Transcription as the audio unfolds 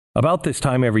About this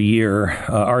time every year,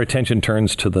 our attention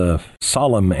turns to the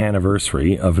solemn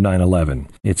anniversary of 9/11.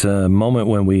 It's a moment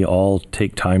when we all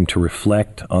take time to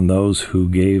reflect on those who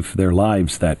gave their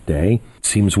lives that day. It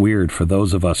seems weird for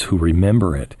those of us who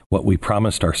remember it, what we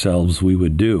promised ourselves we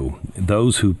would do.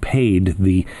 Those who paid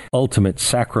the ultimate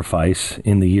sacrifice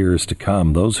in the years to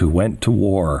come, those who went to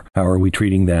war, how are we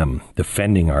treating them?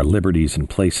 Defending our liberties in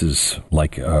places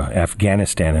like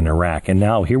Afghanistan and Iraq. And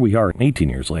now here we are 18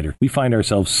 years later. We find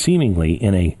ourselves seemingly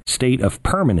in a state of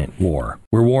permanent war.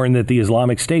 We're warned that the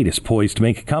Islamic State is poised to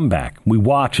make a comeback. We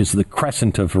watch as the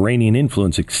crescent of Iranian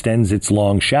influence extends its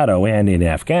long shadow, and in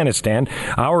Afghanistan,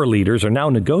 our leaders are now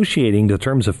negotiating the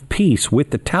terms of peace with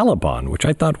the Taliban, which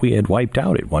I thought we had wiped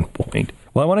out at one point.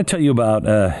 Well, I want to tell you about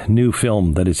a new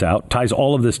film that is out, ties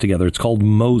all of this together. It's called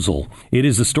Mosul. It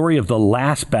is the story of the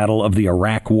last battle of the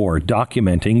Iraq War,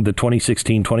 documenting the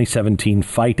 2016-2017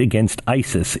 fight against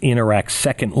ISIS in Iraq's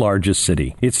second largest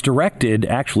city. It's directed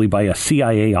actually by a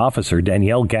CIA officer,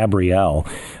 Danielle Gabrielle.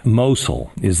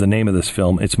 Mosul is the name of this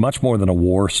film. It's much more than a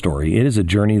war story. It is a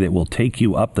journey that will take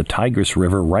you up the Tigris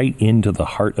River right into the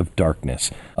heart of darkness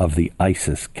of the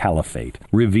ISIS caliphate,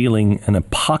 revealing an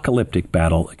apocalyptic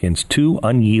battle against two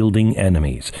unyielding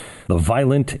enemies, the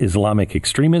violent Islamic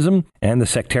extremism and the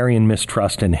sectarian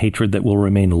mistrust and hatred that will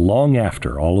remain long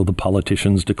after all of the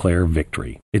politicians declare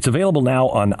victory. It's available now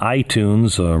on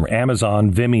iTunes or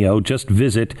Amazon, Vimeo. Just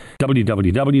visit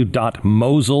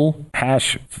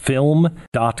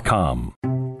www.mosul-film.com.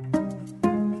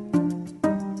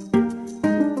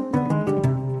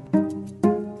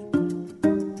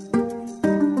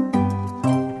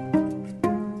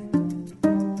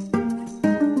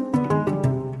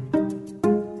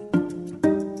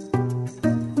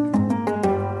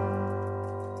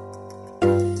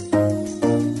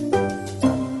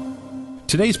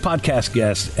 Today's podcast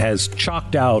guest has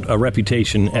chalked out a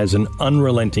reputation as an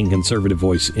unrelenting conservative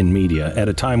voice in media at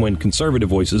a time when conservative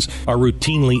voices are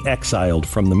routinely exiled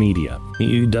from the media.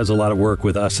 He does a lot of work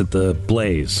with us at the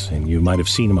Blaze, and you might have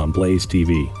seen him on Blaze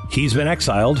TV. He's been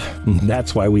exiled.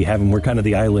 That's why we have him. We're kind of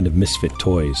the island of misfit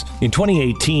toys. In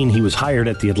 2018, he was hired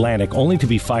at The Atlantic, only to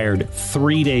be fired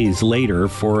 3 days later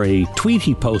for a tweet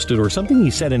he posted or something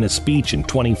he said in a speech in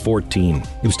 2014.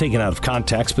 It was taken out of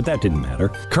context, but that didn't matter.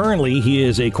 Currently, he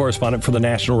is a correspondent for the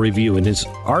National Review, and his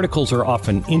articles are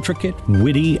often intricate,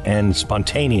 witty, and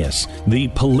spontaneous. The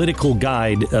political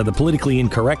guide, the politically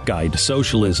incorrect guide to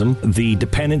socialism, the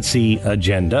dependency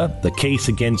agenda, the case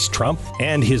against Trump,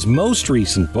 and his most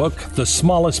recent book, The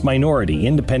Smallest Minority,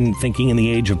 Independent Thinking in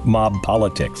the Age of Mob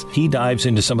Politics. He dives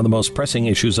into some of the most pressing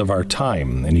issues of our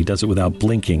time, and he does it without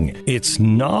blinking. It's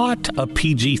not a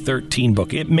PG-13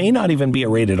 book. It may not even be a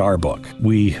rated R book.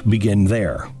 We begin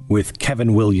there with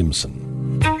Kevin Williamson.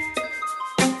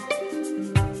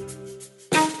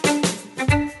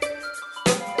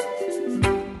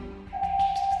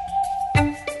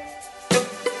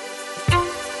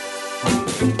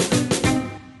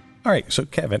 All right, so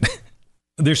Kevin,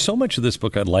 there's so much of this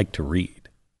book I'd like to read,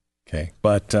 okay?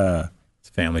 But it's a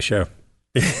family show.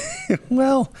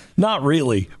 Well, not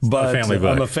really, but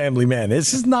I'm a family man.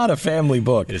 This is not a family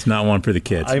book. It's not one for the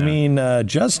kids. I mean,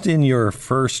 just in your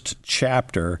first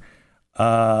chapter,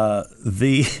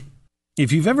 if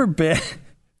you've ever been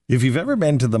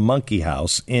to the monkey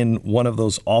house in one of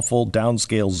those awful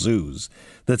downscale zoos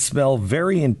that smell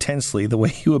very intensely the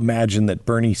way you imagine that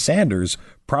Bernie Sanders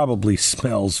probably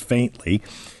smells faintly,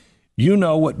 you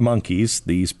know what monkeys,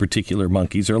 these particular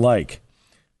monkeys, are like.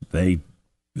 They,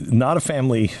 not a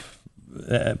family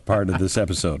part of this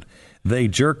episode. They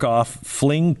jerk off,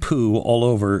 fling poo all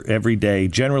over every day,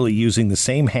 generally using the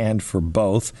same hand for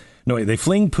both. No, wait, they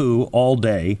fling poo all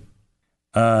day,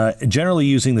 generally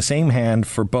using the same hand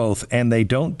for both, and they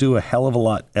don't do a hell of a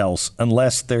lot else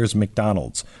unless there's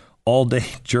McDonald's. All day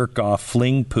jerk off,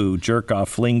 fling poo, jerk off,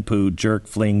 fling poo, jerk,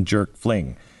 fling, jerk,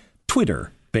 fling.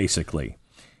 Twitter, basically.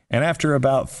 And after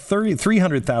about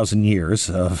 300,000 years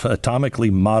of atomically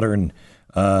modern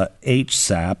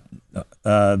HSAP,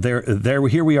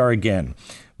 here we are again.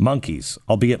 Monkeys,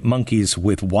 albeit monkeys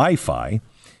with Wi-Fi.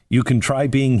 You can try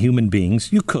being human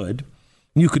beings. You could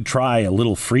try a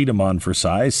little freedom on for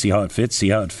size, see how it fits, see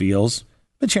how it feels.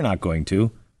 But you're not going to.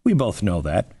 We both know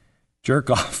that.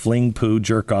 Jerk off, fling poo,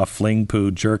 jerk off, fling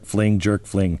poo, jerk, fling, jerk,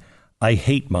 fling. I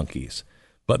hate monkeys,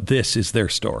 but this is their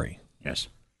story. Yes.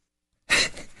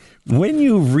 When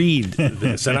you read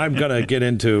this, and I'm going to get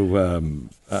into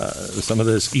some of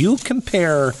this, you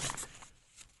compare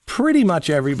pretty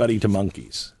much everybody to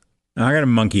monkeys. I got a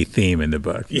monkey theme in the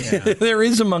book. Yeah. There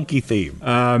is a monkey theme.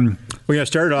 We're going to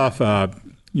start off,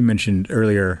 you mentioned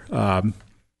earlier,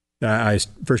 I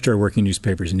first started working in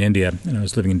newspapers in India, and I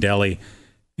was living in Delhi.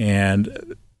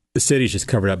 And the city's just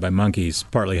covered up by monkeys,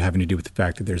 partly having to do with the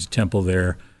fact that there's a temple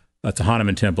there. It's a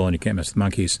Hanuman temple, and you can't mess with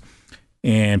monkeys.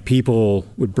 And people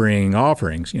would bring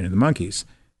offerings, the monkeys.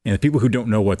 And the people who don't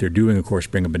know what they're doing, of course,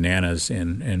 bring bananas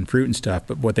and fruit and stuff.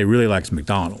 But what they really like is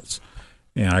McDonald's.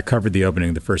 And I covered the opening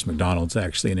of the first McDonald's,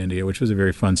 actually, in India, which was a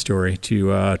very fun story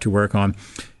to work on.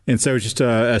 And so it's just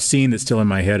a scene that's still in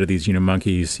my head of these,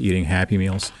 monkeys eating Happy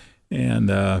Meals and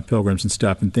pilgrims and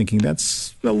stuff, and thinking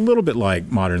that's a little bit like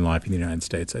modern life in the United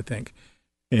States, I think.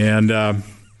 And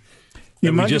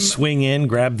we just swing in,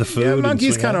 grab the food. Yeah,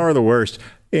 monkeys kind of are the worst.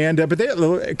 And but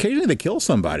occasionally they kill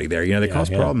somebody there. They cause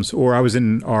problems. Or I was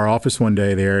in our office one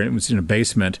day there, and it was in a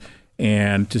basement,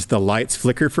 and just the lights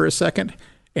flicker for a second,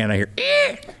 and I hear,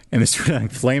 eh! And this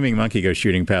flaming monkey goes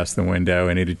shooting past the window,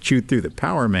 and it had chewed through the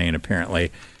power main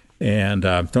apparently, and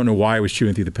don't know why it was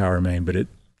chewing through the power main, but it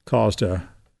caused a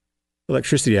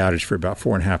electricity outage for about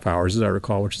 4.5 hours, as I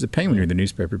recall, which is a pain when you're in the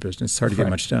newspaper business. It's hard to get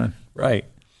much done. Right.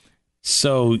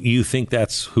 So you think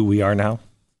that's who we are now?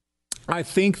 I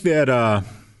think that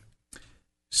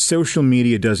social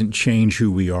media doesn't change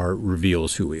who we are, it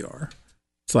reveals who we are.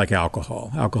 It's like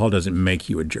alcohol. Alcohol doesn't make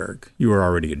you a jerk. You are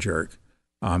already a jerk.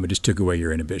 It just took away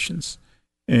your inhibitions.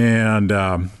 And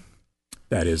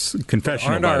that is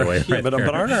confessional, by the way. Yeah, but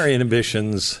aren't our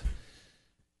inhibitions...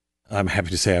 I'm happy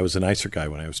to say I was a nicer guy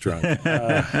when I was drunk.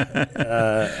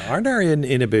 Aren't our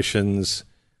inhibitions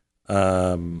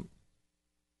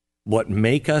what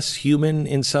make us human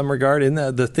in some regard? In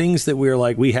the things that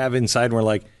we have inside, and we're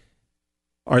like,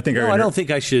 I don't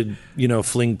think I should,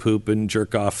 fling poop and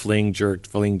jerk off, fling, jerk.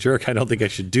 I don't think I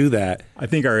should do that. I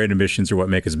think our inhibitions are what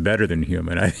make us better than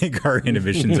human. I think our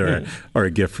inhibitions are a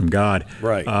gift from God.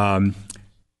 Right.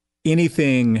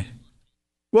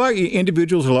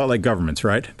 Individuals are a lot like governments,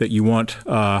 right? That you want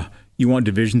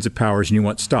divisions of powers, and you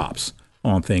want stops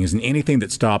on things. And anything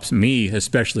that stops me,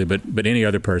 especially, but any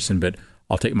other person, but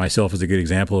I'll take myself as a good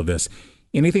example of this.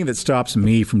 Anything that stops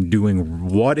me from doing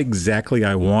what exactly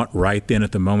I want right then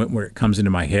at the moment where it comes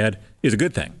into my head is a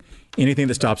good thing. Anything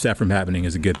that stops that from happening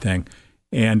is a good thing.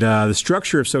 And the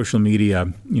structure of social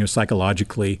media,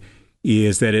 psychologically,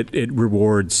 is that it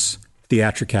rewards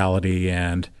theatricality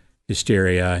and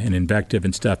hysteria and invective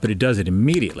and stuff, but it does it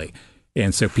immediately.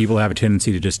 And so people have a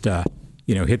tendency to just,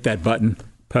 hit that button,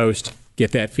 post,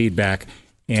 get that feedback.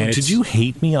 And so did you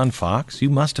hate me on Fox? You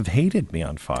must have hated me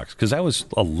on Fox, because that was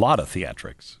a lot of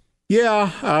theatrics.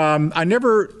 Yeah. I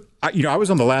was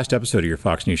on the last episode of your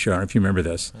Fox News show. I don't know if you remember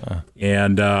this.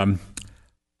 And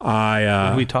what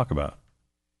did we talk about?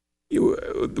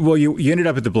 You ended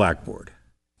up at the blackboard.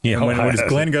 Yeah, when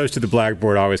Glenn goes to the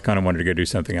blackboard, I always kind of wanted to go do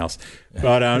something else.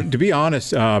 But to be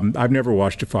honest, I've never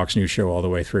watched a Fox News show all the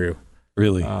way through.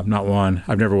 Really? Not one.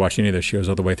 I've never watched any of those shows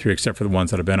all the way through, except for the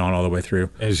ones that I've been on all the way through.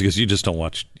 It's because you just don't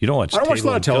watch. You don't watch. I don't watch a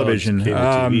lot of television, cable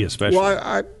TV especially.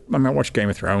 Well, I watch Game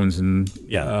of Thrones and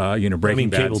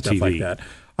Breaking Bad and stuff TV. Like that.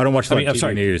 I don't watch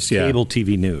TV news. Yeah. Cable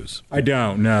TV news. I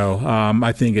don't know.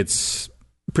 I think it's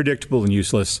predictable and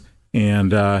useless,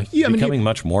 and becoming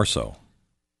much more so.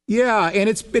 Yeah, and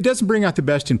it doesn't bring out the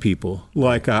best in people.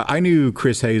 Like I knew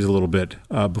Chris Hayes a little bit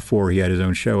before he had his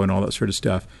own show and all that sort of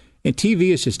stuff. And TV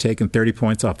has just taken 30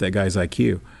 points off that guy's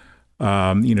IQ.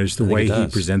 Just the way he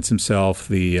presents himself.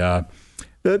 The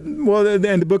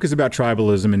book is about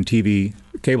tribalism, and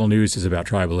cable news is about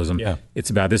tribalism. Yeah. It's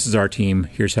about, this is our team.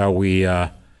 Here's how we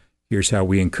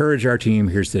encourage our team.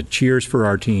 Here's the cheers for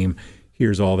our team.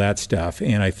 Here's all that stuff.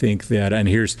 And I think that, and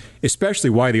here's especially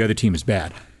why the other team is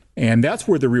bad. And that's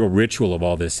where the real ritual of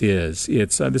all this is.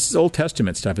 This is Old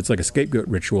Testament stuff. It's like a scapegoat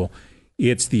ritual.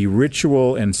 It's the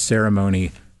ritual and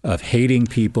ceremony of hating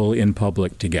people in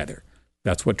public together.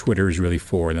 That's what Twitter is really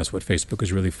for, and that's what Facebook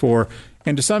is really for.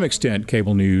 And to some extent,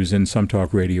 cable news and some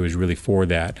talk radio is really for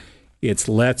that. It's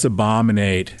let's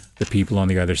abominate the people on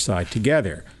the other side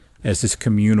together as this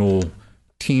communal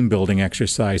team-building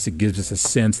exercise that gives us a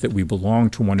sense that we belong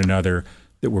to one another,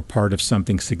 that we're part of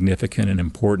something significant and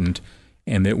important,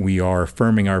 and that we are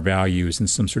affirming our values in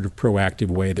some sort of proactive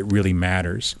way that really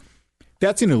matters.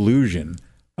 That's an illusion.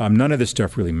 None of this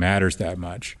stuff really matters that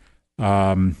much.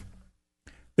 There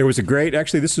was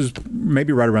this was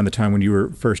maybe right around the time when you were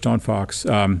first on Fox.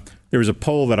 There was a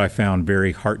poll that I found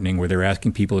very heartening where they were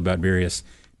asking people about various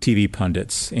TV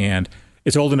pundits. And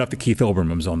it's old enough that Keith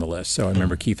Olbermann was on the list. So I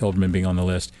remember Keith Olbermann being on the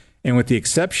list. And with the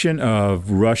exception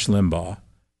of Rush Limbaugh,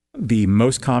 the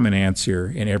most common answer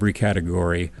in every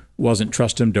category wasn't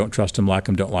trust him, don't trust him, like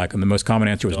him, don't like him. The most common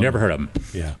answer was never heard of him.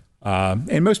 Yeah.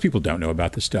 And most people don't know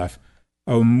about this stuff.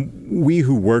 We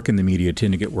who work in the media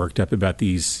tend to get worked up about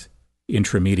these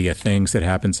intramedia things that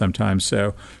happen sometimes.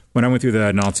 So when I went through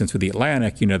the nonsense with the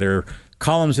Atlantic, there are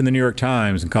columns in the New York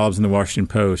Times and columns in the Washington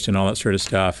Post and all that sort of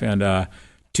stuff. And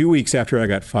 2 weeks after I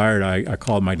got fired, I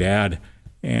called my dad,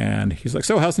 and he's like,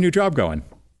 "So, how's the new job going?"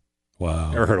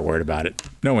 Wow. Never heard a word about it.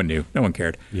 No one knew. No one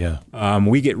cared. Yeah.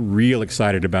 We get real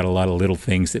excited about a lot of little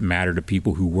things that matter to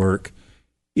people who work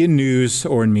in news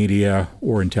or in media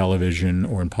or in television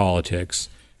or in politics.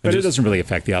 But it doesn't really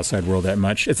affect the outside world that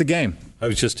much. It's a game. I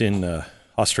was just in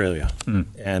Australia,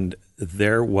 and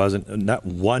there wasn't not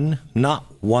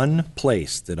one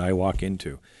place that I walk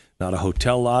into, not a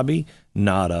hotel lobby,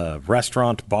 not a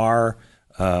restaurant, bar,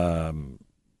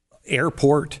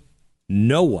 airport.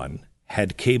 No one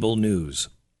had cable news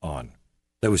on.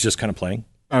 That was just kind of playing.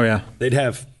 Oh yeah, they'd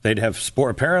have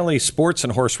sport. Apparently, sports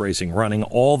and horse racing running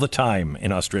all the time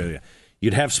in Australia.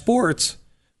 You'd have sports,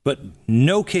 but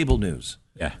no cable news.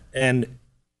 Yeah, and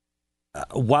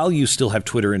while you still have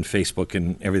Twitter and Facebook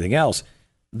and everything else,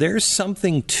 there's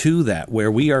something to that where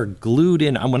we are glued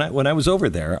in. When I was over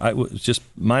there, I was just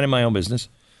minding my own business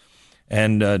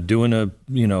and doing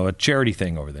a charity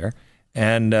thing over there,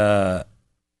 and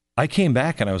I came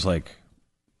back and I was like,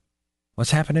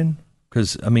 "What's happening?"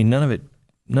 Because none of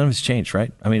it's changed,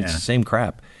 right? It's the same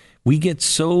crap. We get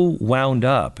so wound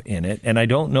up in it, and I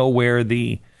don't know where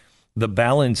the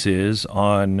balance is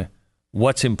on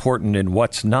what's important and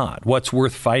what's not, what's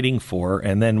worth fighting for,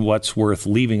 and then what's worth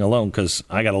leaving alone because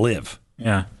I got to live.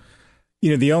 Yeah.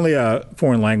 The only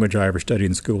foreign language I ever studied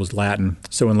in school was Latin.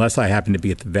 So unless I happen to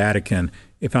be at the Vatican,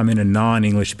 if I'm in a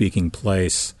non-English speaking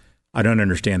place, I don't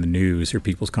understand the news or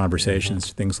people's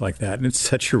conversations, things like that. And it's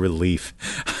such a relief.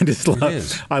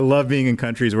 I love being in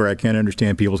countries where I can't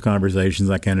understand people's conversations.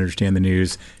 I can't understand the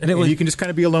news. And you can just kind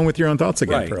of be alone with your own thoughts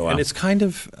again for a while. And it's kind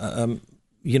of,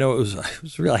 it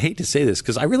was real. I hate to say this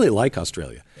because I really like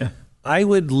Australia. Yeah. I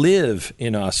would live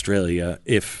in Australia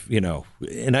if,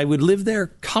 and I would live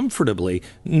there comfortably,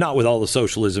 not with all the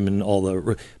socialism and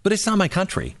but it's not my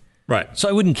country. Right. So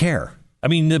I wouldn't care.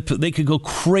 They could go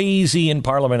crazy in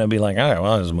Parliament and be like, all right,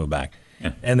 well, I'll just move back.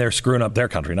 Yeah. And they're screwing up their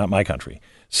country, not my country.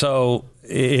 So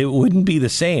it wouldn't be the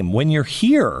same. When you're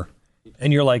here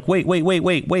and you're like,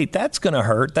 wait, that's going to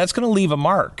hurt. That's going to leave a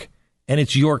mark. And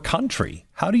it's your country.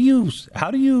 How do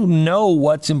you know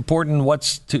what's important,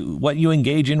 what you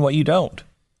engage in, what you don't?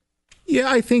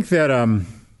 Yeah, I think that,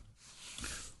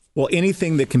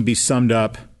 anything that can be summed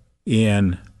up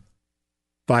in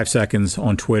 5 seconds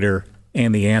on Twitter,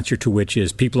 and the answer to which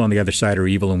is people on the other side are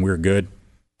evil and we're good,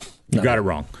 you got it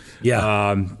wrong.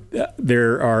 Yeah.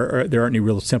 There aren't any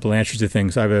real simple answers to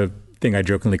things. I have a thing I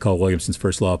jokingly call Williamson's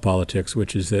first law of politics,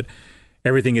 which is that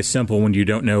everything is simple when you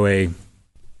don't know a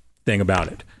thing about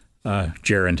it.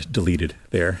 Gerund deleted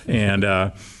there. And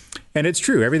it's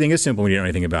true. Everything is simple when you don't know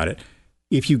anything about it.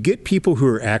 If you get people who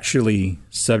are actually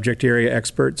subject area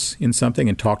experts in something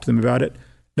and talk to them about it,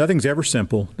 nothing's ever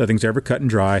simple. Nothing's ever cut and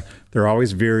dry. They're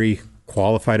always very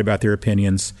qualified about their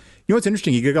opinions. What's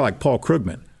interesting? You get a guy like Paul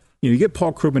Krugman. You get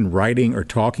Paul Krugman writing or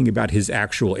talking about his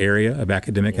actual area of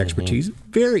academic expertise.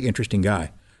 Very interesting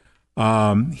guy.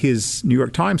 His New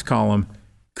York Times column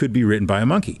could be written by a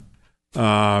monkey.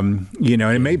 And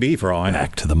it may be for all I know.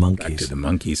 Back to the monkeys. Back to the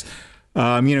monkeys.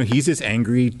 He's this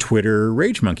angry Twitter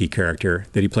rage monkey character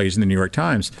that he plays in the New York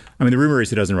Times. The rumor is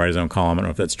he doesn't write his own column. I don't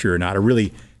know if that's true or not. I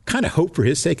really kind of hope for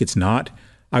his sake it's not.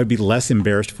 I would be less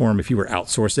embarrassed for him if he were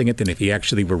outsourcing it than if he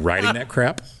actually were writing that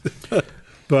crap.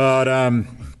 But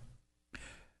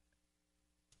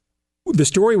the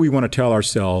story we want to tell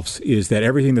ourselves is that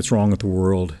everything that's wrong with the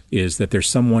world is that there's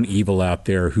someone evil out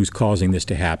there who's causing this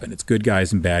to happen. It's good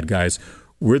guys and bad guys.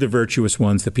 We're the virtuous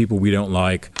ones. The people we don't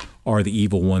like are the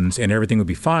evil ones, and everything would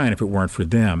be fine if it weren't for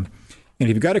them. And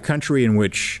if you've got a country in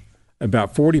which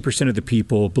about 40% of the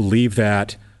people believe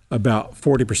that, about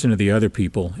 40% of the other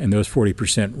people, and those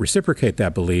 40% reciprocate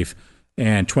that belief,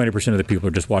 and 20% of the people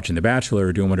are just watching The Bachelor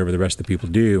or doing whatever the rest of the people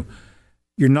do,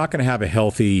 you're not going to have a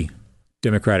healthy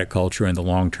democratic culture in the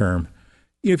long term.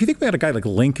 If you think about a guy like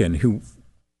Lincoln, who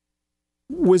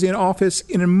was in office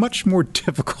in a much more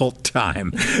difficult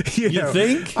time. You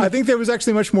think? I think that was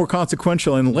actually much more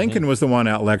consequential, and Lincoln was the one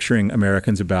out lecturing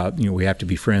Americans about, we have to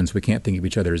be friends. We can't think of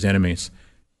each other as enemies.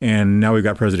 And now we've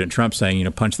got President Trump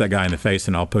saying, punch that guy in the face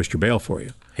and I'll post your bail for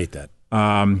you. Hate that.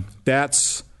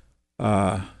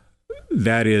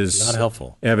 That is not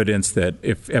helpful evidence that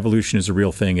if evolution is a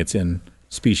real thing, it's in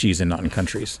species and not in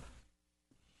countries.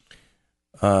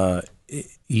 And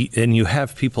you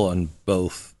have people on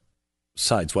both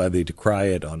sides. While they decry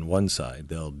it on one side,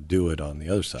 they'll do it on the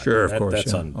other side. Sure, of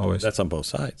course. Always. That's on both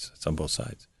sides. It's on both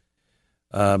sides.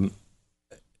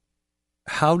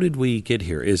 How did we get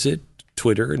here? Is it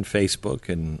Twitter and Facebook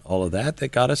and all of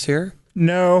that got us here?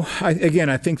 No, I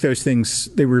think those things,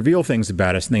 they reveal things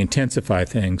about us and they intensify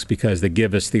things because they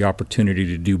give us the opportunity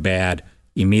to do bad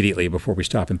immediately before we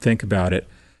stop and think about it.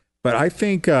 But I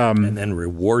think... and then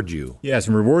reward you. Yes,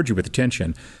 and reward you with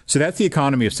attention. So that's the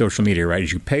economy of social media, right?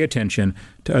 Is you pay attention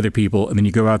to other people and then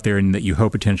you go out there and that you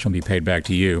hope attention will be paid back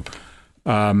to you.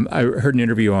 I heard an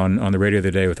interview on the radio the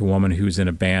other day with a woman who's in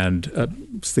a band,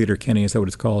 Sleater Kinney, is that what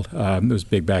it's called? It was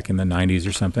big back in the 90s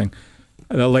or something.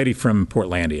 The lady from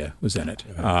Portlandia was in it.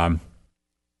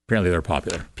 Apparently they're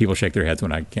popular. People shake their heads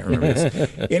when I can't remember this.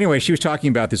 Anyway, she was talking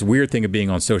about this weird thing of being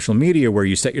on social media where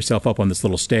you set yourself up on this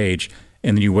little stage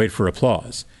and then you wait for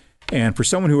applause. And for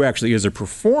someone who actually is a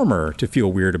performer to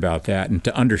feel weird about that and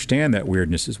to understand that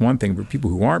weirdness is one thing, but people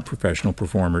who aren't professional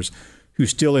performers who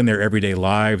still in their everyday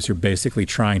lives are basically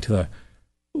trying to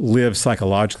live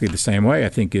psychologically the same way, I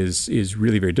think is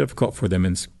really very difficult for them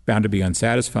and it's bound to be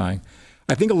unsatisfying.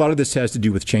 I think a lot of this has to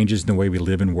do with changes in the way we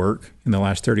live and work in the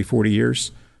last 30, 40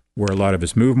 years, where a lot of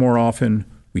us move more often,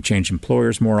 we change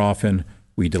employers more often,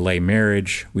 we delay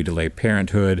marriage, we delay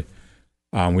parenthood,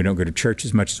 we don't go to church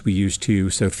as much as we used to.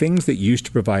 So things that used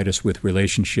to provide us with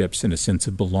relationships and a sense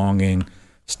of belonging,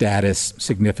 status,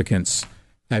 significance,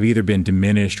 have either been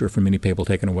diminished or for many people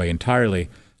taken away entirely.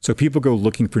 So people go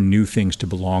looking for new things to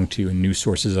belong to and new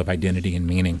sources of identity and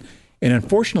meaning. And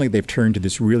unfortunately, they've turned to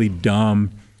this really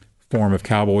dumb form of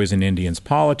cowboys and Indians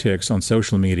politics on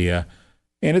social media.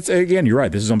 And it's, again, you're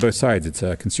right, this is on both sides. It's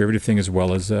a conservative thing as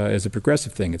well as a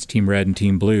progressive thing. It's team red and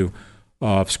team blue,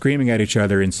 screaming at each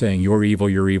other and saying, you're evil,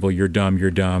 you're dumb,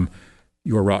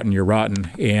 you're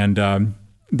rotten. And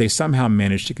they somehow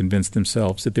manage to convince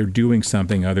themselves that they're doing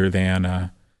something other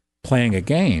than playing a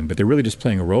game, but they're really just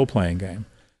playing a role-playing game.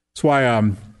 That's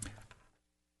why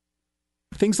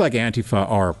things like Antifa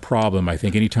are a problem. I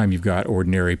think anytime you've got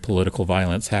ordinary political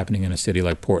violence happening in a city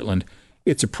like Portland,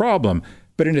 it's a problem.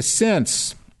 But in a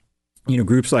sense,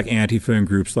 groups like Antifa and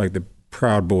groups like the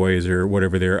Proud Boys or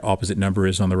whatever their opposite number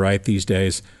is on the right these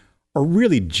days are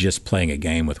really just playing a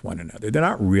game with one another. They're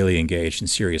not really engaged in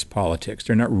serious politics.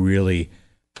 They're not really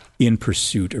in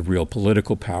pursuit of real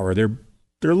political power. They're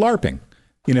LARPing.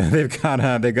 They've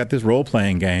got this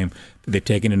role-playing game that they've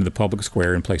taken into the public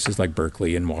square in places like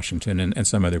Berkeley and Washington and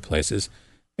some other places.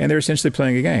 And they're essentially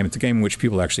playing a game. It's a game in which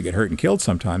people actually get hurt and killed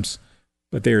sometimes,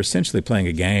 but they're essentially playing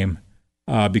a game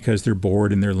because they're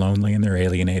bored and they're lonely and they're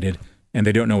alienated and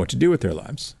they don't know what to do with their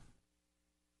lives.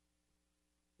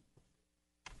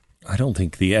 I don't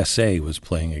think the SA was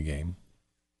playing a game.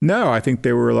 No, I think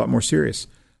they were a lot more serious.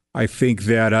 I think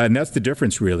that, and that's the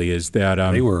difference really, is that...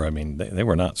 they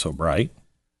were not so bright.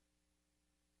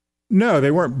 No,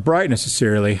 they weren't bright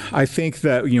necessarily. I think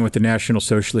that, with the National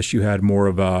Socialists, you had more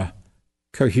of a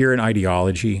coherent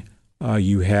ideology.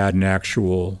 You had an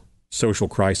actual social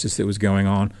crisis that was going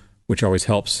on, which always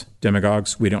helps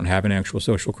demagogues. We don't have an actual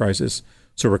social crisis,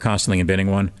 so we're constantly inventing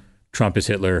one. Trump is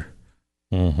Hitler.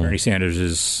 Mm-hmm. Bernie Sanders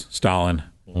is Stalin.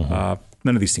 Mm-hmm.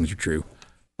 None of these things are true.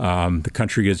 The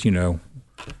country is,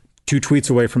 2 tweets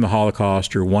away from the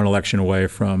Holocaust or 1 election away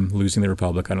from losing the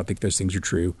Republic. I don't think those things are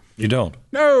true. You don't?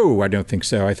 No, I don't think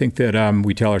so. I think that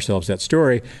we tell ourselves that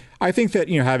story. I think that,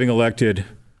 having elected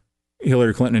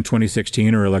Hillary Clinton in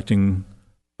 2016 or electing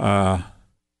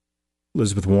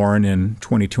Elizabeth Warren in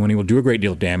 2020 will do a great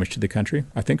deal of damage to the country.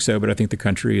 I think so, but I think the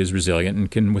country is resilient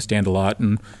and can withstand a lot.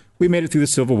 And we made it through the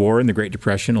Civil War and the Great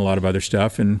Depression, a lot of other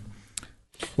stuff, and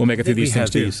we'll make it through these things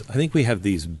too. I think we have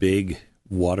these big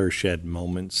watershed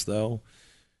moments, though.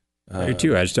 I do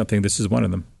too. I just don't think this is one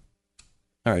of them.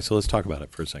 All right, so let's talk about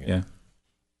it for a second. Yeah.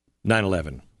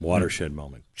 9/11, watershed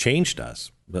moment. Changed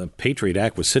us. The Patriot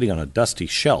Act was sitting on a dusty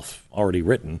shelf, already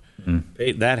written.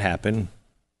 That happened.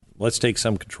 Let's take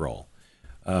some control.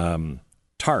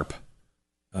 TARP.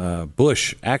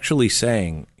 Bush actually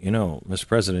saying, Mr.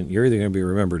 President, you're either going to be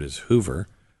remembered as Hoover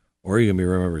or you're going to be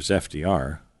remembered as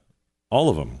FDR. All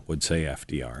of them would say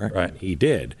FDR. Right. He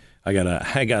did. I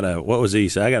gotta, what was he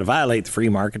say? I gotta violate the free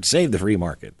market to save the free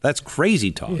market. That's crazy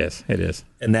talk. Yes, it is.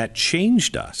 And that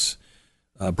changed us.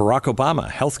 Barack Obama,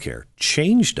 healthcare,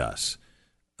 changed us.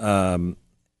 And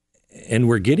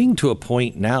we're getting to a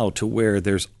point now to where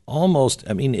there's almost,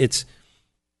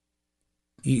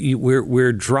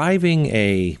 we're driving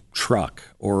a truck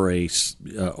or a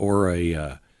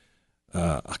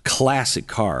classic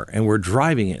car, and we're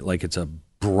driving it like it's a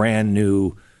brand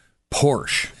new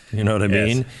Porsche. You know what I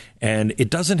mean? Yes. And it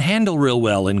doesn't handle real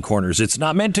well in corners. It's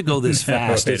not meant to go this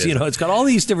fast. It's, it's got all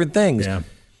these different things. Yeah.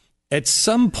 At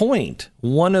some point,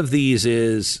 one of these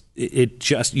is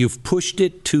you've pushed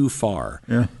it too far.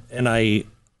 Yeah. And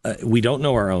we don't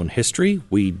know our own history.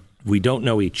 We don't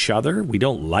know each other. We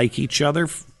don't like each other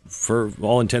for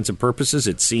all intents and purposes,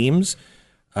 it seems.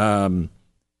 When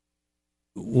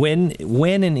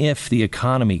and if the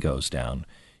economy goes down,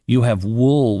 you have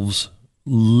wolves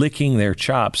licking their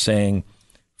chops saying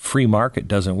free market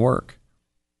doesn't work.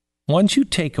 Once you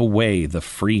take away the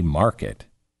free market,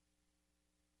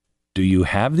 do you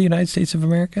have the United States of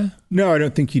America? No, I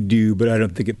don't think you do, but I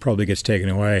don't think it probably gets taken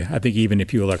away. I think even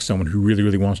if you elect someone who really,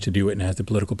 really wants to do it and has the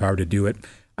political power to do it,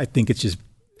 I think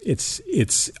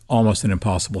it's almost an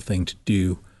impossible thing to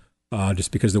do,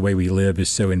 just because the way we live is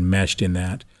so enmeshed in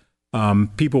that.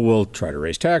 People will try to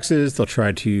raise taxes. They'll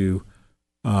try to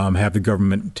have the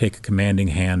government take a commanding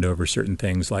hand over certain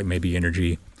things like maybe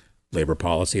energy, labor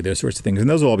policy, those sorts of things. And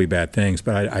those will all be bad things,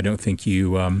 but I don't think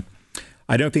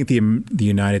I don't think the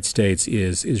United States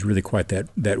is really quite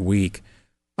that weak.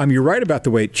 You're right about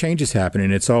the way changes happen,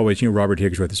 and it's always, Robert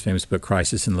Higgs wrote this famous book,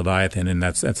 Crisis and Leviathan, and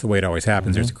that's the way it always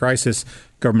happens. There's a crisis,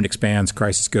 government expands,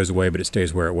 crisis goes away, but it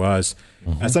stays where it was.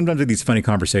 Sometimes I have these funny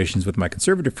conversations with my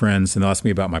conservative friends, and they'll ask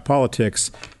me about my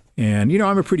politics, and,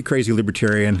 I'm a pretty crazy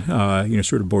libertarian,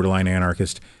 sort of borderline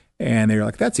anarchist, and they're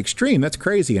like, that's extreme, that's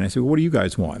crazy. And I say, well, what do you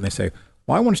guys want? And they say,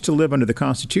 well, I want us to live under the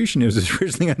Constitution as it was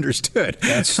originally understood.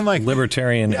 That's like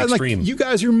libertarian extreme. Like, you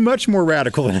guys are much more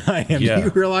radical than I am. Yeah. Do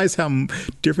you realize how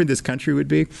different this country would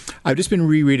be? I've just been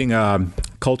rereading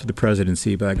Cult of the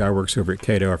Presidency by a guy who works over at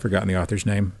Cato. I've forgotten the author's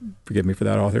name. Forgive me for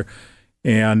that author.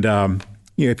 And,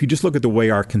 if you just look at the way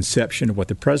our conception of what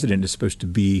the president is supposed to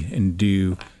be and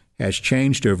do has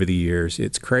changed over the years,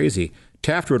 it's crazy.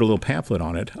 Taft wrote a little pamphlet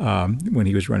on it when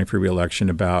he was running for re-election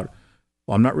about,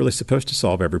 well, I'm not really supposed to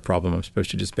solve every problem. I'm supposed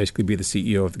to just basically be the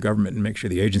CEO of the government and make sure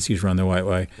the agencies run the right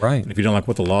way. Right. And if you don't like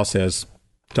what the law says,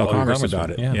 tell Congress about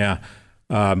it. Yeah.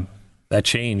 That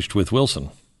changed with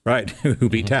Wilson. Right. Who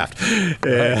beat Taft.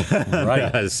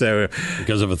 Right. So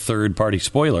because of a third-party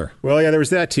spoiler. Well, yeah, there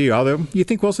was that too. Although, you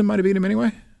think Wilson might have beat him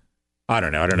anyway? I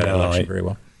don't know. I don't know that election very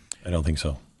well. I don't think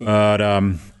so. But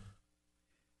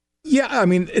yeah,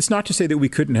 it's not to say that we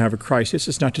couldn't have a crisis.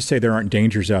 It's not to say there aren't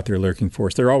dangers out there lurking for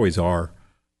us. There always are.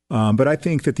 But I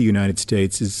think that the United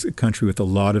States is a country with a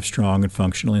lot of strong and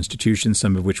functional institutions,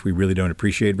 some of which we really don't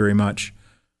appreciate very much.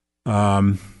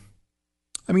 You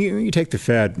take the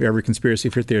Fed. Every conspiracy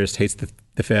theorist hates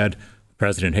the Fed. The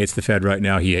president hates the Fed right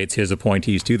now. He hates his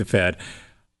appointees to the Fed.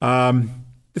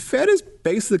 The Fed has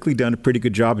basically done a pretty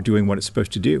good job of doing what it's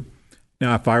supposed to do.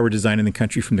 Now, if I were designing the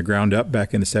country from the ground up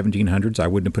back in the 1700s, I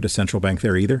wouldn't have put a central bank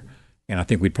there either. And I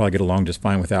think we'd probably get along just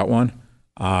fine without one.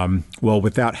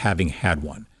 Without having had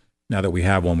one. Now that we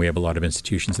have one, we have a lot of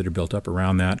institutions that are built up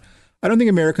around that. I don't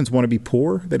think Americans want to be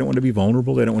poor. They don't want to be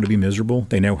vulnerable. They don't want to be miserable.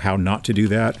 They know how not to do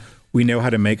that. We know how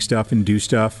to make stuff and do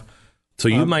stuff. So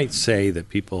you might say that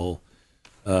people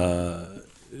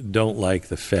don't like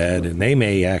the Fed, and they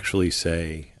may actually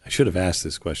say, I should have asked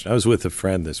this question. I was with a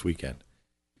friend this weekend.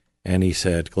 And he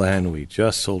said, Glenn, we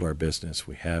just sold our business.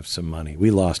 We have some money.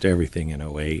 We lost everything in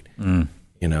 2008.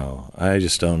 I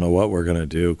just don't know what we're going to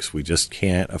do because we just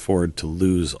can't afford to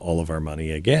lose all of our money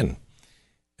again.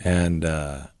 And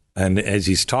as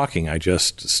he's talking, I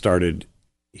just started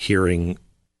hearing,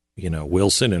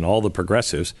 Wilson and all the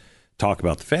progressives talk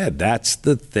about the Fed. That's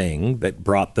the thing that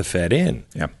brought the Fed in.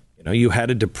 Yeah. You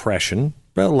had a depression.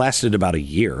 Well, it lasted about a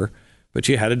year, but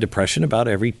you had a depression about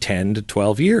every 10 to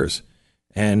 12 years.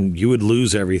 And you would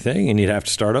lose everything and you'd have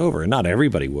to start over. And not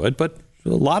everybody would, but a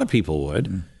lot of people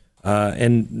would.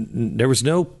 And there was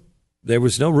no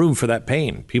room for that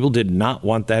pain. People did not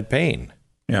want that pain.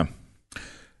 Yeah.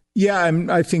 Yeah,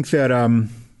 I think that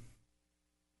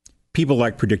people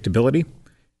like predictability.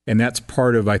 And that's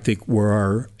part of, I think, where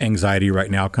our anxiety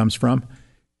right now comes from,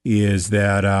 is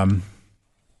that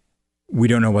we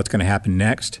don't know what's going to happen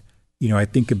next. I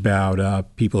think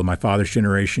about people of my father's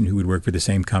generation who would work for the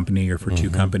same company or for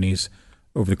two companies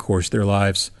over the course of their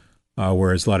lives,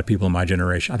 whereas a lot of people in my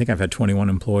generation, I think I've had 21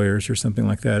 employers or something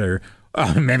like that, or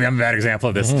maybe I'm a bad example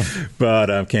of this,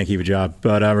 but can't keep a job,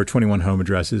 but or 21 home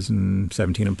addresses and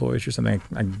 17 employees or something.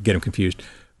 I get them confused.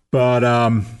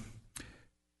 But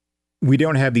we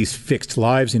don't have these fixed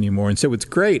lives anymore. And so it's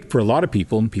great for a lot of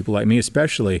people, and people like me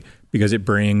especially, because it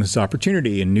brings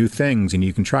opportunity and new things, and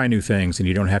you can try new things, and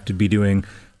you don't have to be doing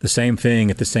the same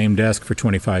thing at the same desk for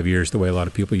 25 years the way a lot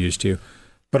of people used to.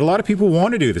 But a lot of people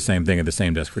want to do the same thing at the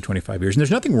same desk for 25 years, and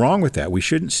there's nothing wrong with that. We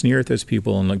shouldn't sneer at those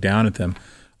people and look down at them.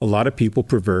 A lot of people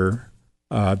prefer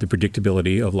the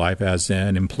predictability of life as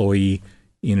an employee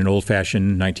in an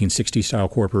old-fashioned 1960s-style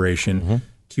corporation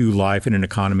to life in an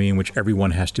economy in which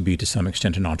everyone has to be, to some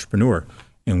extent, an entrepreneur,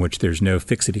 in which there's no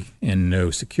fixity and no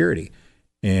security.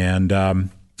 And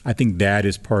I think that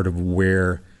is part of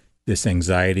where this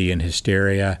anxiety and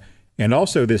hysteria And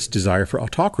also this desire for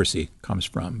autocracy comes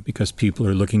from, because people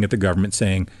are looking at the government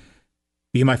saying,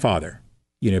 be my father,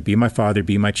 be my father,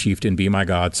 be my chieftain, be my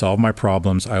God, solve my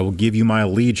problems. I will give you my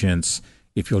allegiance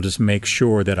if you'll just make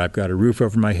sure that I've got a roof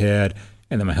over my head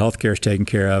and that my health care is taken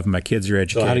care of, my kids are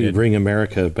educated. So how do you bring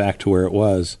America back to where it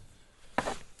was?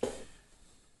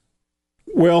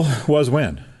 Well, was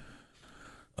when?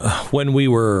 When we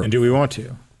were... And do we want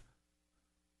to?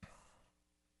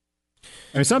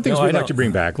 I mean, some things we'd like to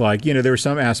bring back, like, there were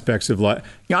some aspects of, like,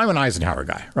 I'm an Eisenhower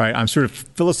guy, right? I'm sort of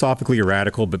philosophically a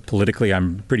radical, but politically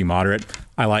I'm pretty moderate.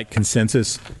 I like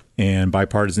consensus and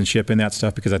bipartisanship and that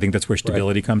stuff because I think that's where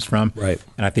stability comes from. Right.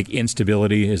 And I think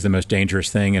instability is the most dangerous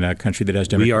thing in a country that has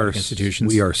democratic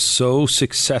institutions. We are so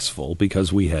successful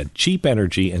because we had cheap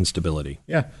energy and stability.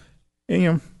 Yeah.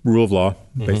 And, rule of law,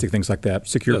 basic things like that,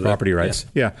 secure property rights.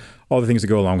 Yeah. All the things that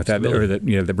go along with that, or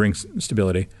that brings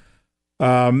stability.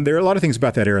 There are a lot of things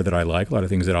about that era that I like, a lot of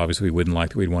things that obviously we wouldn't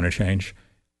like that we'd want to change.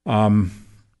 But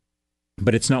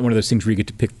it's not one of those things where you get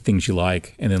to pick things you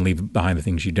like and then leave behind the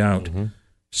things you don't. Mm-hmm.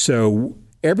 So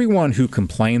everyone who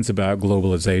complains about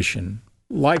globalization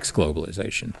likes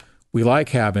globalization. We like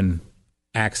having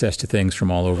access to things from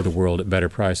all over the world at better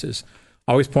prices.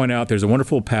 I always point out there's a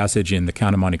wonderful passage in The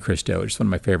Count of Monte Cristo, which is one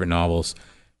of my favorite novels.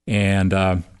 And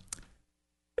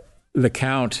the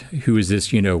Count, who is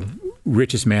this,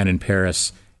 richest man in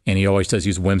Paris, and he always does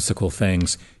these whimsical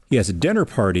things. He has a dinner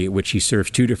party at which he serves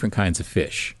two different kinds of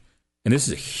fish. And this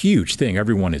is a huge thing.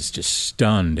 Everyone is just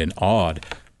stunned and awed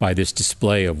by this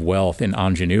display of wealth and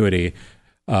ingenuity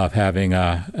of having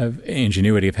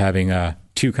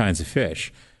two kinds of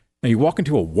fish. Now you walk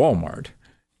into a Walmart,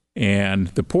 and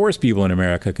the poorest people in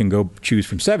America can go choose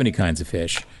from 70 kinds of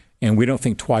fish, and we don't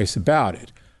think twice about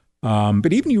it.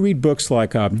 But even you read books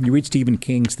like, you read Stephen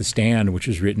King's The Stand, which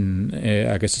was written,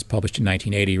 I guess it's published in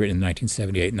 1980, written in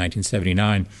 1978 and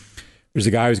 1979. There's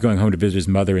a guy who's going home to visit his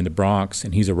mother in the Bronx,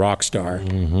 and he's a rock star.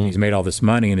 Mm-hmm. He's made all this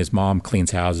money, and his mom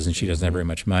cleans houses, and she doesn't have very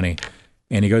much money.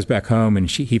 And he goes back home, and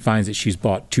he finds that she's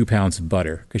bought 2 pounds of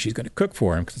butter because she's going to cook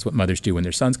for him, because that's what mothers do when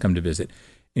their sons come to visit.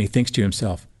 And he thinks to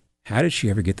himself, how did she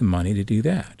ever get the money to do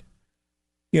that?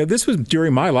 This was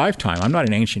during my lifetime. I'm not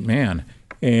an ancient man.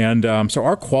 And so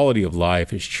our quality of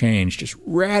life has changed just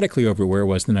radically over where it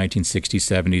was in the 1960s,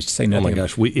 70s, to say nothing,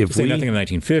 nothing of the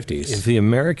 1950s. If the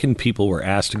American people were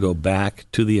asked to go back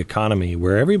to the economy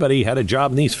where everybody had a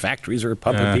job and these factories are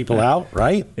pumping people out,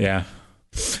 right? Yeah.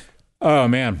 Oh,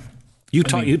 man. You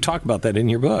talk about that in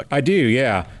your book. I do,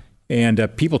 yeah. And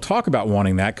people talk about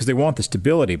wanting that because they want the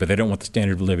stability, but they don't want the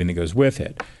standard of living that goes with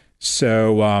it.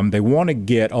 So they want to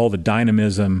get all the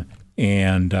dynamism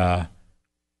and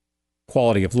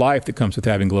quality of life that comes with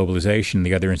having globalization,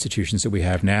 the other institutions that we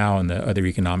have now and the other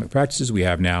economic practices we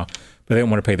have now, but they don't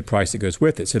want to pay the price that goes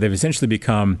with it. So they've essentially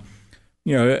become,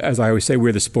 as I always say,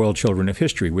 we're the spoiled children of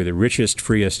history. We're the richest,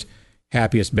 freest,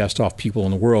 happiest, best off people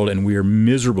in the world, and we are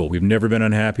miserable. We've never been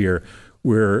unhappier.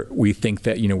 We think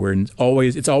that, it's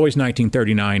always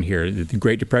 1939 here. The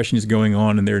Great Depression is going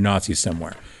on and there are Nazis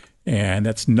somewhere. And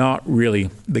that's not really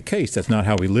the case. That's not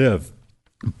how we live.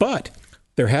 But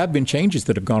there have been changes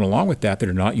that have gone along with that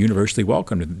are not universally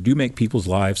welcome, that do make people's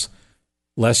lives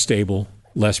less stable,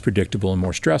 less predictable, and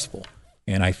more stressful.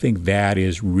 And I think that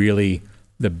is really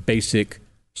the basic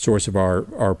source of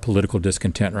our political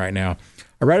discontent right now.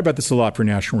 I write about this a lot for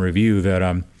National Review,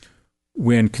 that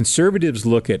when conservatives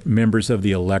look at members of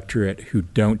the electorate who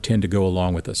don't tend to go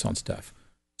along with us on stuff,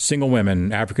 single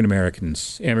women, African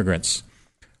Americans, immigrants,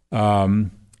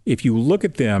 if you look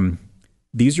at them,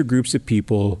 these are groups of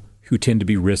people who tend to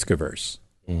be risk averse,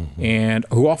 and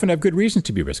who often have good reasons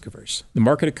to be risk averse. The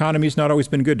market economy has not always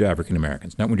been good to African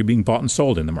Americans, not when you're being bought and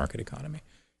sold in the market economy.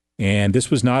 And this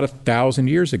was not 1,000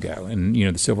 years ago. And,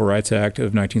 the Civil Rights Act of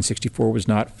 1964 was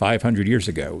not 500 years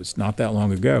ago. It was not that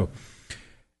long ago.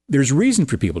 There's reason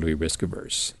for people to be risk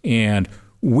averse. And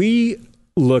we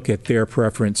look at their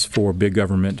preference for big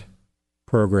government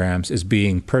programs as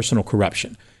being personal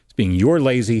corruption. It's being, you're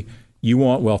lazy, you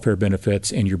want welfare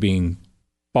benefits, and you're being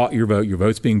bought your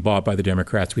vote's being bought by the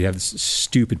Democrats. We have this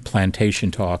stupid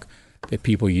plantation talk that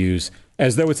people use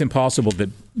as though it's impossible that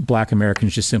black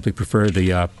Americans just simply prefer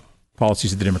the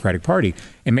policies of the Democratic Party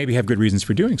and maybe have good reasons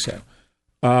for doing so.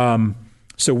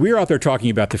 So we're out there talking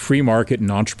about the free market and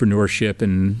entrepreneurship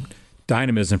and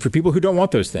dynamism for people who don't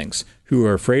want those things, who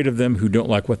are afraid of them, who don't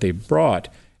like what they brought.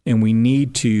 And we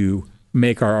need to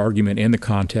make our argument in the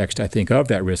context, I think, of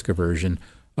that risk aversion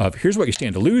of here's what you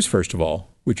stand to lose, first of all,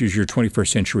 which is your 21st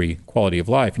century quality of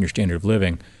life and your standard of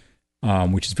living,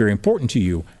 which is very important to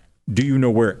you. Do you know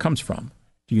where it comes from?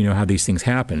 Do you know how these things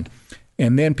happen?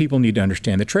 And then people need to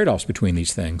understand the trade-offs between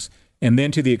these things. And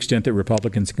then to the extent that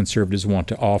Republicans and conservatives want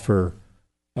to offer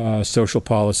social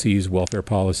policies, welfare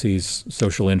policies,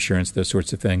 social insurance, those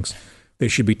sorts of things, they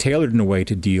should be tailored in a way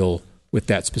to deal with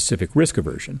that specific risk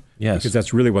aversion. Yes. Because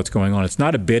that's really what's going on. It's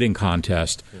not a bidding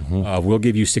contest. We'll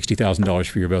give you $60,000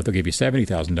 for your vote. They'll give you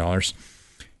 $70,000.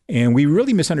 And we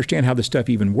really misunderstand how this stuff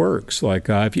even works. Like,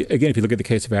 if you look at the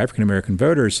case of African-American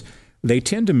voters, they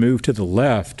tend to move to the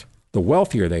left the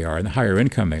wealthier they are and the higher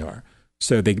income they are.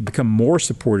 So they become more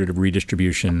supportive of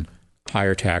redistribution,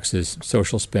 higher taxes,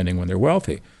 social spending when they're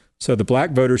wealthy. So the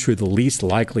black voters who are the least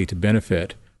likely to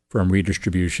benefit from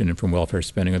redistribution and from welfare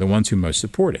spending are the ones who most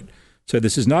support it. So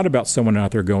this is not about someone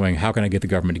out there going, how can I get the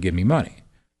government to give me money?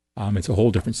 It's a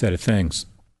whole different set of things.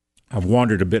 I've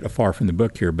wandered a bit afar from the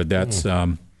book here, but that's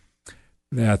a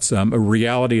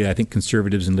reality that I think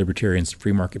conservatives and libertarians and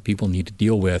free market people need to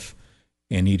deal with,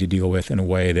 and need to deal with in a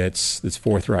way that's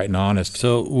forthright and honest.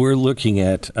 So we're looking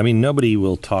at, nobody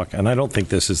will talk, and I don't think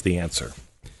this is the answer,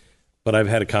 but I've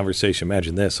had a conversation,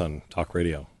 imagine this on talk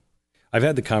radio. I've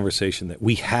had the conversation that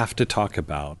we have to talk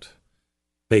about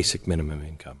basic minimum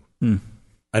income.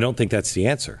 I don't think that's the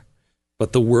answer,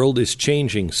 but the world is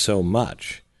changing so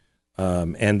much,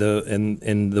 and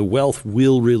the wealth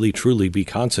will really truly be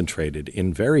concentrated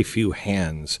in very few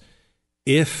hands.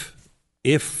 If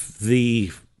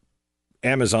the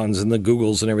Amazons and the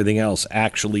Googles and everything else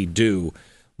actually do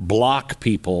block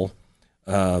people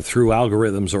through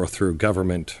algorithms or through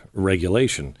government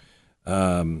regulation,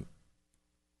 and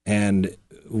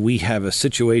we have a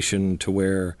situation to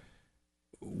where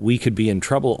we could be in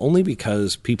trouble only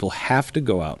because people have to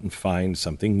go out and find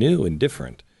something new and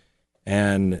different.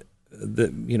 And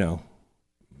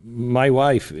my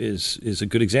wife is a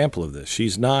good example of this.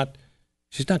 She's not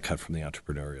cut from the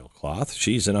entrepreneurial cloth.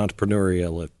 She's an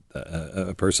entrepreneurial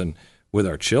a person with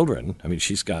our children.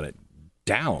 She's got it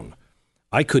down.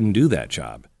 I couldn't do that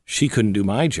job. She couldn't do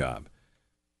my job.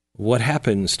 What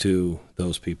happens to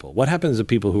those people? What happens to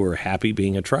people who are happy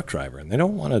being a truck driver and they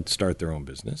don't want to start their own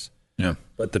business? Yeah.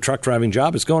 But the truck driving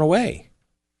job is going away.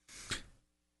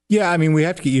 Yeah, we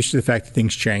have to get used to the fact that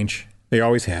things change. They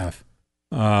always have.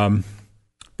 There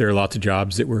are lots of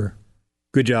jobs that were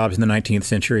good jobs in the 19th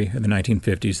century and the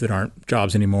 1950s that aren't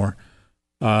jobs anymore.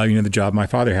 The job my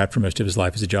father had for most of his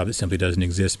life is a job that simply doesn't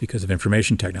exist because of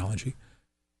information technology.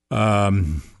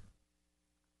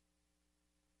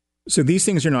 So these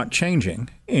things are not changing.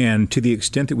 And to the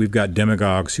extent that we've got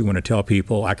demagogues who want to tell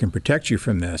people, I can protect you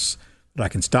from this, that I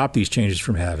can stop these changes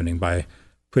from happening by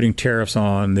putting tariffs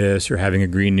on this or having a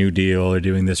Green New Deal or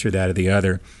doing this or that or the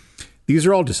other, these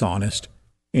are all dishonest.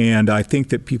 And I think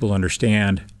that people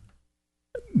understand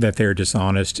that they're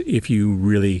dishonest if you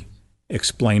really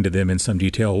explain to them in some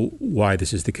detail why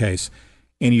this is the case.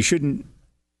 And you shouldn't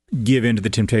give in to the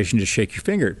temptation to shake your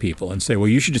finger at people and say, well,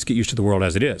 you should just get used to the world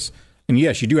as it is. And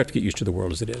yes, you do have to get used to the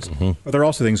world as it is. But there are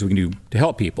also things we can do to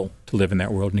help people to live in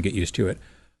that world and to get used to it.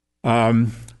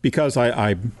 Because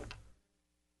I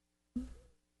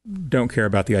don't care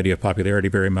about the idea of popularity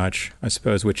very much, I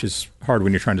suppose, which is hard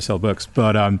when you're trying to sell books.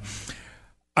 But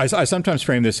I sometimes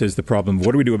frame this as the problem,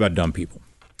 what do we do about dumb people?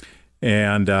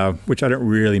 And which I don't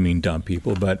really mean dumb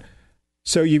people, but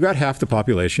so you've got half the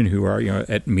population who are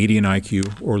at median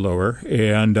IQ or lower,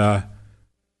 and the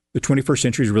 21st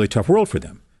century is a really tough world for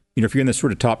them. If you're in the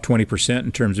sort of top 20%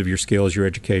 in terms of your skills, your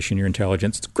education, your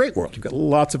intelligence, it's a great world. You've got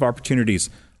lots of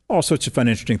opportunities, all sorts of fun,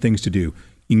 interesting things to do.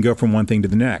 You can go from one thing to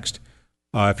the next.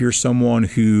 If you're someone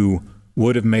who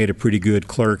would have made a pretty good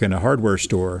clerk in a hardware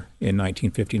store in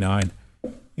 1959,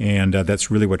 and that's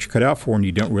really what you're cut out for, and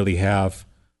you don't really have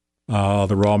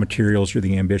the raw materials or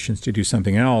the ambitions to do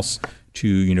something else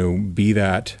to, be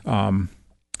that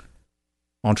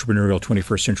entrepreneurial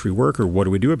 21st century worker, what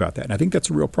do we do about that? And I think that's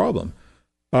a real problem.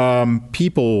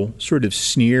 People sort of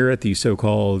sneer at the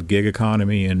so-called gig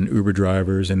economy and Uber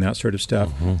drivers and that sort of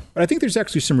stuff. But I think there's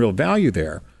actually some real value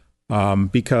there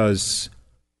because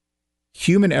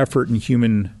human effort and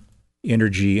human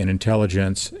energy and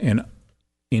intelligence and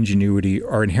ingenuity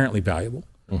are inherently valuable.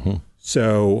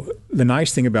 So the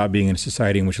nice thing about being in a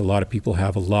society in which a lot of people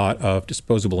have a lot of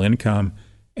disposable income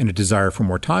and a desire for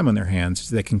more time on their hands is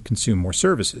they can consume more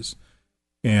services.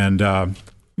 And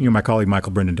my colleague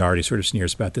Michael Brendan Doherty sort of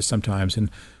sneers about this sometimes. And,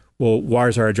 well, why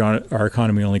is our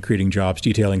economy only creating jobs,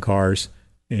 detailing cars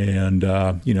and,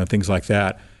 things like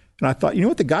that? And I thought,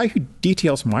 the guy who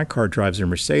details my car drives a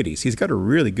Mercedes. He's got a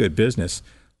really good business.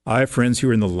 I have friends who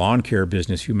are in the lawn care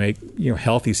business who make,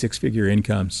 healthy six-figure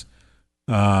incomes.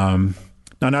 Now,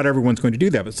 not everyone's going to do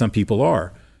that, but some people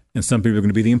are. And some people are going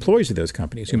to be the employees of those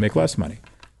companies who make less money.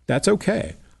 That's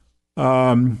okay.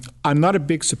 I'm not a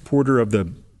big supporter of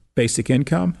the basic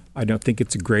income. I don't think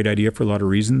it's a great idea for a lot of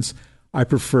reasons. I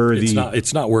prefer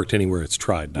It's not worked anywhere it's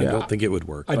tried. I don't think it would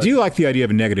work. I do like the idea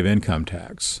of a negative income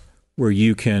tax, where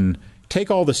you can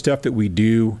take all the stuff that we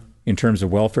do in terms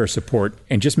of welfare support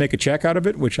and just make a check out of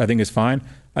it, which I think is fine.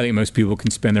 I think most people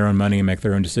can spend their own money and make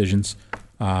their own decisions.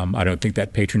 I don't think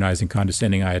that patronizing,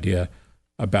 condescending idea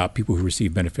about people who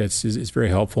receive benefits is very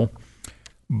helpful.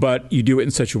 But you do it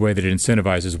in such a way that it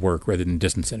incentivizes work rather than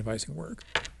disincentivizing work.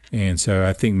 And so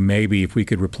I think maybe if we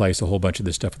could replace a whole bunch of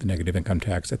this stuff with a negative income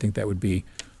tax, I think that would be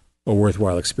a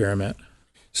worthwhile experiment.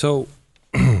 So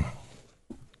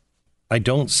I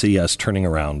don't see us turning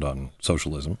around on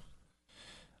socialism.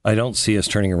 I don't see us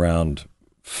turning around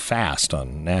fast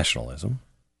on nationalism.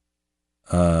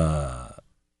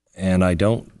 And I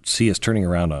don't see us turning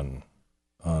around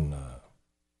on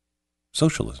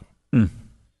socialism.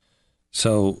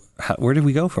 So where do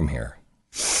we go from here?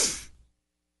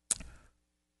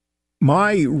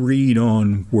 My read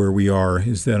on where we are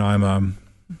is that I'm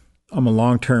a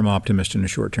long-term optimist and a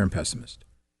short-term pessimist.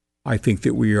 I think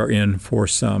that we are in for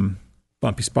some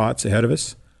bumpy spots ahead of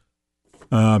us,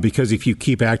 because if you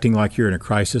keep acting like you're in a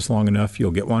crisis long enough,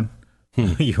 you'll get one.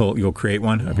 You'll create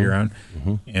one of your own,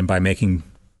 and by making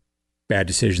bad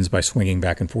decisions, by swinging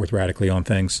back and forth radically on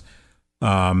things,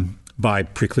 by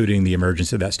precluding the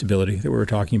emergence of that stability that we were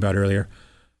talking about earlier.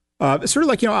 It's sort of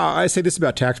like, I say this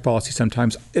about tax policy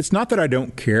sometimes. It's not that I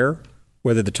don't care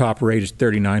whether the top rate is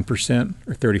 39%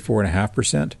 or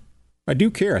 34.5%. I do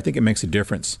care. I think it makes a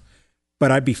difference.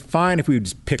 But I'd be fine if we would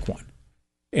just pick one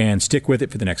and stick with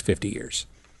it for the next 50 years.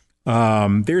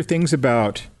 There are things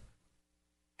about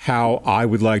how I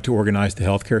would like to organize the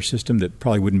healthcare system that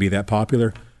probably wouldn't be that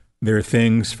popular. There are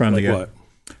things from like the...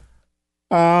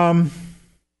 what?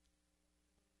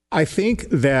 I think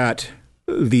that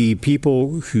the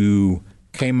people who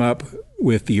came up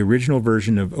with the original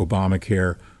version of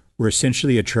Obamacare were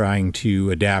essentially trying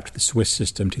to adapt the Swiss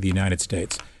system to the United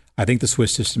States. I think the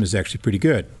Swiss system is actually pretty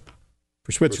good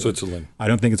for Switzerland. I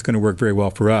don't think it's going to work very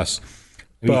well for us.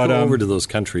 But you go over to those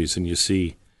countries and you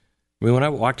see, when I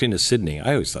walked into Sydney,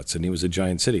 I always thought Sydney was a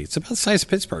giant city. It's about the size of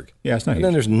Pittsburgh. Yeah, it's not huge. And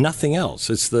then there's nothing else.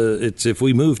 It's if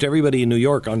we moved everybody in New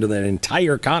York onto that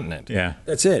entire continent. Yeah.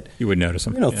 That's it. You would notice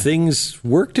them. Things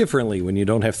work differently when you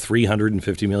don't have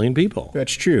 350 million people.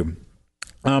 That's true.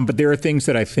 But there are things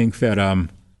that I think that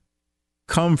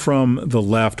come from the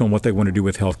left on what they want to do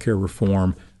with healthcare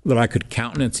reform that I could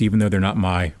countenance, even though they're not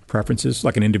my preferences.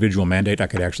 Like an individual mandate, I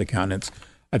could actually countenance.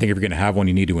 I think if you're going to have one,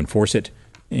 you need to enforce it.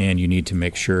 And you need to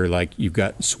make sure, like, you've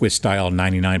got Swiss-style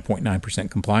 99.9%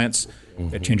 compliance.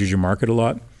 That changes your market a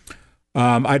lot.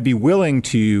 I'd be willing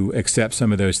to accept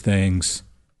some of those things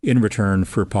in return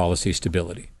for policy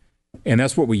stability. And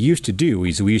that's what we used to do.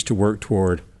 We used to work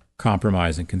toward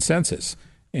compromise and consensus.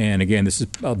 And again, this is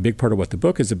a big part of what the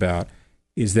book is about,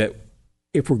 is that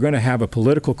if we're going to have a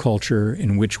political culture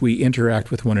in which we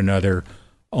interact with one another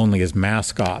only as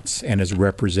mascots and as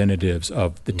representatives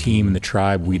of the team and the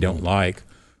tribe we don't like,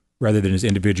 rather than as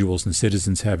individuals and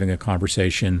citizens having a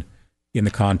conversation in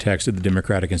the context of the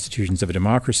democratic institutions of a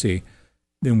democracy,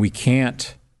 then we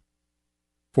can't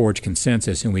forge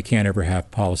consensus and we can't ever have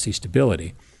policy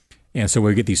stability. And so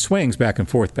we get these swings back and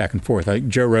forth, back and forth.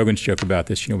 Joe Rogan's joke about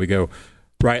this, we go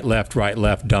right, left,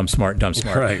 dumb, smart.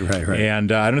 Right.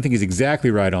 And I don't think he's exactly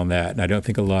right on that. And I don't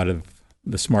think a lot of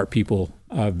the smart people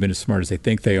have been as smart as they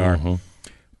think they are.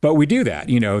 But we do that.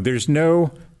 There's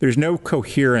no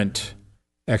coherent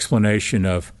explanation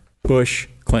of Bush,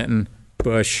 Clinton,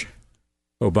 Bush,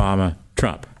 Obama,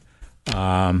 Trump.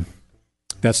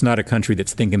 That's not a country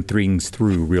that's thinking things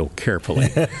through real carefully,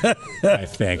 I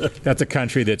think. That's a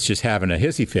country that's just having a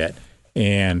hissy fit,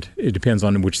 and it depends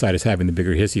on which side is having the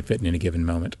bigger hissy fit in any given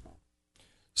moment.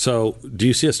 So do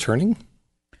you see us turning?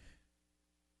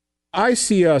 I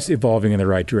see us evolving in the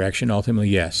right direction, ultimately,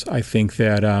 yes. I think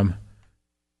that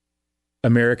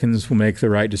Americans will make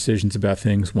the right decisions about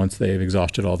things once they've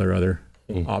exhausted all their other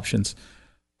options.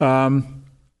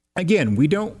 Again, we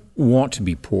don't want to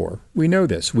be poor. We know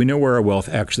this. We know where our wealth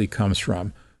actually comes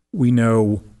from. We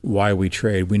know why we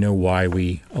trade. We know why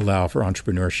we allow for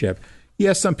entrepreneurship.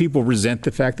 Yes, some people resent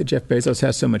the fact that Jeff Bezos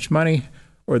has so much money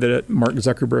or that Mark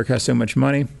Zuckerberg has so much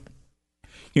money.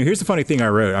 Here's the funny thing I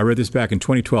wrote. I wrote this back in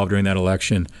 2012 during that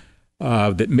election.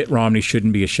 That Mitt Romney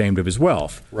shouldn't be ashamed of his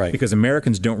wealth. Right. Because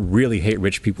Americans don't really hate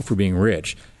rich people for being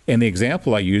rich. And the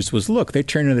example I used was, look, they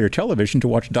turned on their television to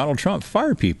watch Donald Trump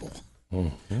fire people.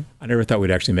 I never thought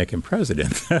we'd actually make him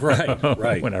president.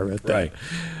 Right. When I wrote that.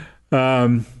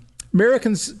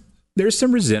 Americans, there's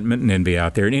some resentment and envy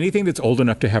out there. And anything that's old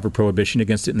enough to have a prohibition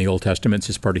against it in the Old Testament is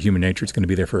just part of human nature. It's going to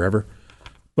be there forever.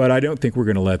 But I don't think we're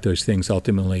going to let those things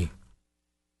ultimately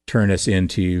turn us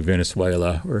into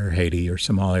Venezuela or Haiti or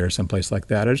Somalia or someplace like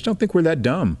that. I just don't think we're that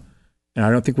dumb. And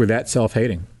I don't think we're that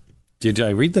self-hating. Did I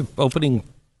read the opening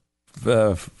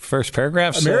first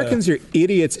paragraphs? Americans are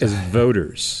idiots as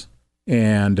voters.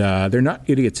 And they're not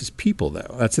idiots as people,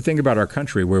 though. That's the thing about our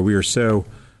country, where we're so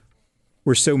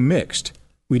mixed.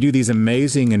 We do these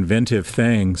amazing, inventive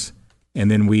things,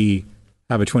 and then we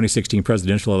have a 2016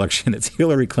 presidential election that's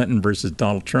Hillary Clinton versus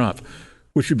Donald Trump,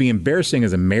 which would be embarrassing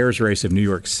as a mayor's race of New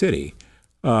York City,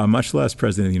 much less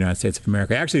president of the United States of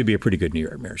America. Actually, it'd be a pretty good New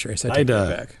York mayor's race. I take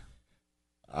that back.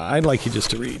 I'd like you just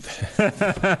to read.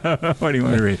 What do you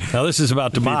want to read? Now, this is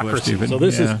about democracy. So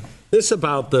this is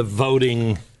about the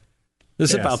voting.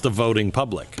 This is about the voting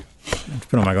public. I have to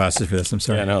put on my glasses for this. I'm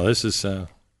sorry. Yeah, no, this is.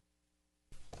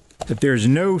 That there's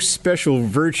no special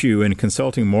virtue in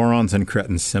consulting morons and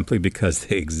cretins simply because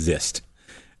they exist.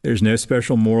 There's no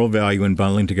special moral value in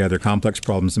bundling together complex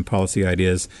problems and policy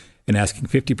ideas and asking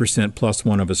 50% plus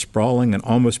one of a sprawling and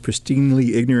almost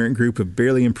pristinely ignorant group of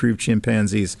barely improved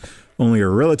chimpanzees, only a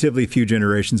relatively few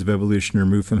generations of evolution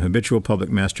removed from habitual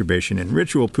public masturbation and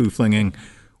ritual poo-flinging,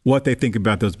 what they think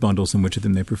about those bundles and which of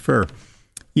them they prefer.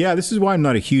 Yeah, this is why I'm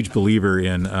not a huge believer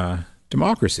in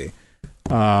democracy.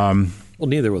 Well,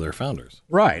 neither were their founders.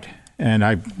 Right, and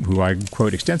who I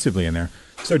quote extensively in there.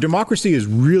 So democracy is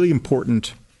really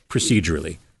important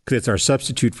procedurally because it's our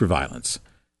substitute for violence.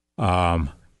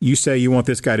 You say you want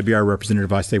this guy to be our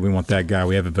representative. I say we want that guy.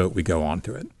 We have a vote. We go on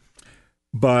to it.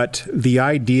 But the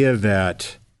idea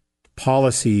that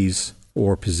policies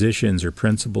or positions or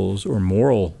principles or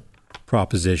moral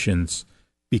propositions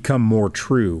become more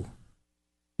true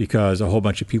because a whole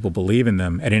bunch of people believe in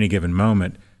them at any given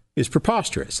moment is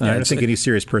preposterous. And I don't think any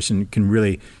serious person can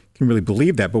really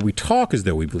believe that. But we talk as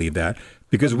though we believe that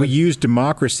because we use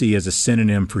democracy as a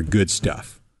synonym for good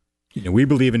stuff. You know, we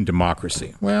believe in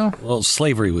democracy. Well,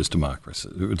 slavery was democracy.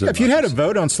 If you'd had a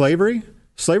vote on slavery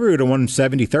would have won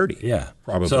 70-30. Yeah,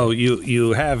 probably. So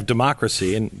you have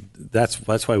democracy, and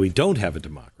that's why we don't have a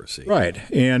democracy. Right.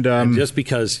 And just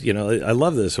because, I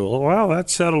love this. Well,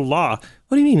 that's settled law.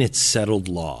 What do you mean it's settled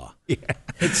law? Yeah.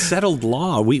 It's settled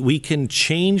law. We can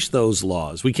change those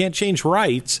laws. We can't change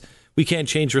rights. We can't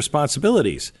change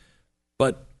responsibilities.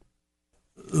 But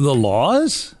the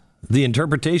laws, the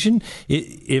interpretation,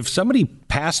 if somebody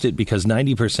passed it because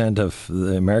 90% of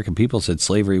the American people said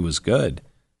slavery was good,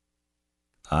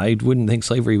 I wouldn't think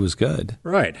slavery was good.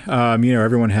 Right.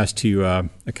 Everyone has to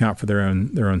account for their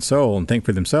own soul and think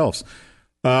for themselves.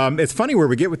 It's funny where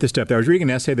we get with this stuff. I was reading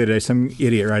an essay the other day, some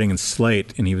idiot writing in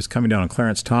Slate, and he was coming down on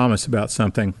Clarence Thomas about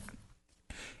something.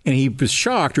 And he was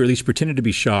shocked, or at least pretended to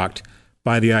be shocked,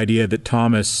 by the idea that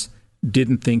Thomas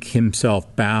didn't think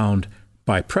himself bound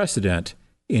by precedent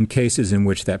in cases in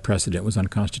which that precedent was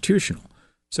unconstitutional.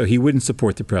 So he wouldn't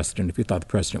support the precedent if he thought the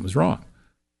precedent was wrong.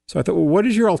 So I thought, well, what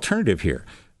is your alternative here?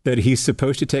 That he's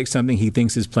supposed to take something he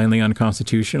thinks is plainly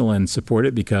unconstitutional and support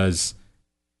it because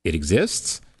it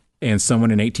exists? And someone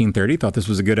in 1830 thought this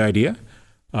was a good idea?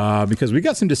 Because we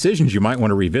got some decisions you might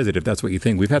want to revisit if that's what you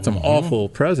think. We've had some awful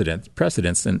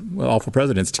precedents, and awful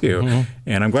presidents too.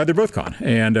 And I'm glad they're both gone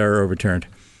and are overturned.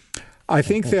 I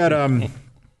think that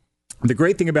the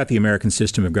great thing about the American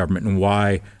system of government and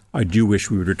why I do wish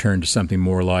we would return to something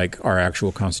more like our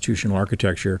actual constitutional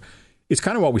architecture is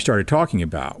kind of what we started talking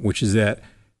about, which is that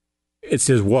it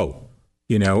says, whoa,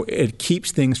 it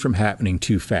keeps things from happening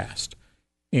too fast.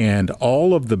 And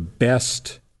all of the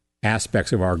best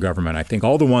aspects of our government, I think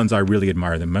all the ones I really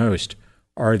admire the most,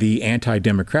 are the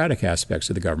anti-democratic aspects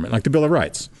of the government, like the Bill of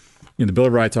Rights. The Bill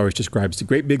of Rights always describes the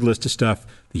great big list of stuff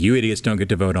that you idiots don't get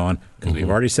to vote on because we've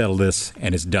already settled this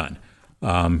and it's done.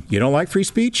 You don't like free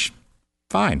speech?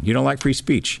 Fine. You don't like free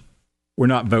speech. We're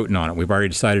not voting on it. We've already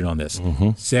decided on this.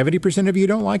 70% of you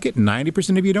don't like it.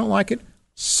 90% of you don't like it.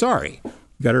 Sorry.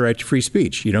 You got a right to free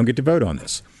speech. You don't get to vote on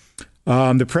this.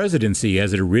 The presidency,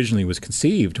 as it originally was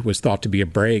conceived, was thought to be a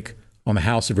break on the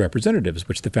House of Representatives,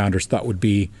 which the founders thought would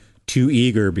be too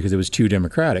eager because it was too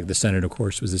democratic. The Senate, of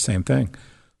course, was the same thing.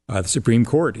 The Supreme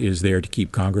Court is there to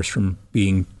keep Congress from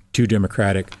being too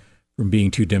democratic, from being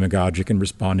too demagogic and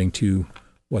responding to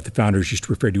what the founders used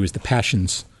to refer to as the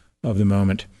passions of the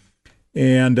moment.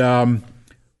 And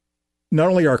not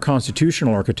only our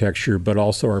constitutional architecture, but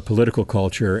also our political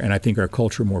culture, and I think our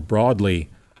culture more broadly,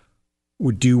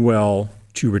 would do well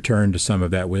to return to some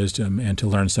of that wisdom and to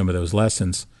learn some of those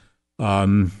lessons.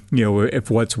 If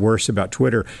what's worse about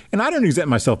Twitter, and I don't exempt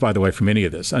myself, by the way, from any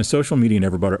of this. Social media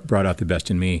never brought out the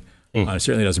best in me. It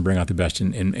certainly doesn't bring out the best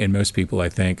in most people, I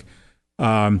think,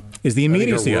 is the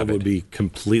immediacy of it. Our world would be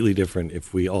completely different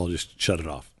if we all just shut it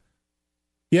off.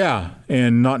 Yeah,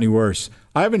 and not any worse.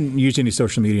 I haven't used any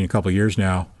social media in a couple of years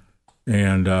now.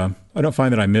 And I don't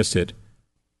find that I miss it.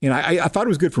 And I thought it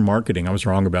was good for marketing. I was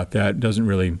wrong about that. It doesn't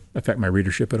really affect my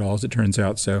readership at all, as it turns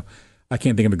out. So I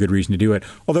can't think of a good reason to do it.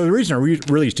 Although the reason I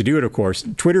really used to do it, of course,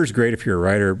 Twitter is great if you're a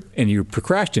writer and you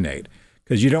procrastinate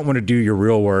because you don't want to do your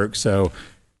real work. So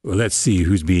let's see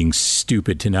who's being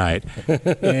stupid tonight.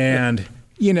 And,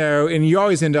 and you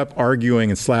always end up arguing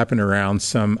and slapping around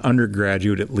some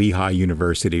undergraduate at Lehigh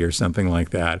University or something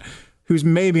like that, who's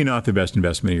maybe not the best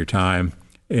investment of your time.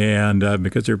 And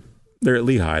because they're at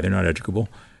Lehigh, they're not educable.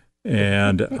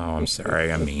 And I'm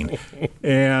sorry, I'm mean.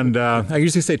 And I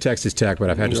usually say Texas Tech, but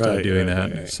I've had to stop doing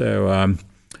that. Right. So,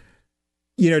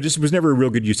 just was never a real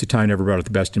good use of time, never brought out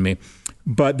the best in me.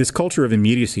 But this culture of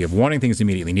immediacy, of wanting things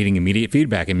immediately, needing immediate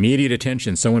feedback, immediate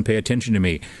attention, someone pay attention to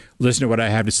me, listen to what I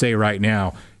have to say right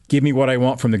now, give me what I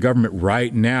want from the government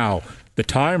right now. The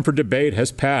time for debate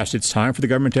has passed. It's time for the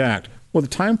government to act. Well, the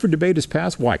time for debate has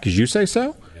passed. Why? Because you say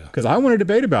so? Because I want to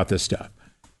debate about this stuff.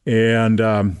 And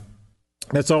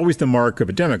that's always the mark of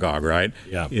a demagogue, right?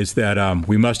 Yeah. Is that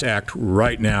we must act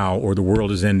right now or the world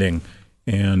is ending.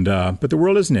 And but the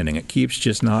world isn't ending. It keeps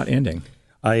just not ending.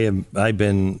 I've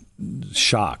been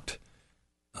shocked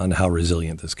on how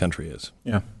resilient this country is.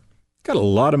 Yeah. Got a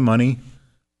lot of money,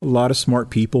 a lot of smart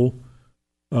people.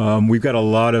 We've got a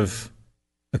lot of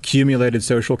accumulated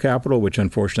social capital, which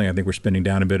unfortunately I think we're spending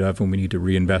down a bit of, and we need to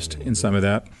reinvest in some of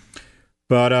that.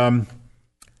 But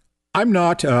I'm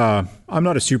not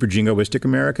a super jingoistic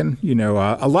American.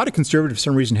 A lot of conservatives for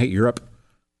some reason hate Europe.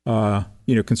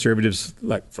 Conservatives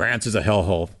like France is a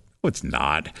hellhole. Oh, it's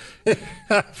not.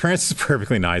 France is a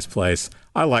perfectly nice place.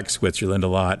 I like Switzerland a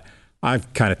lot. I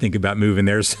kind of think about moving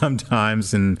there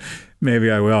sometimes, and maybe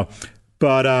I will.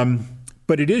 But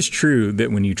it is true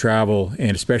that when you travel,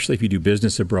 and especially if you do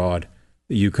business abroad,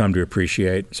 that you come to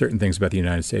appreciate certain things about the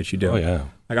United States you do. Oh, yeah.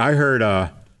 Like I heard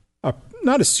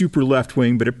not a super left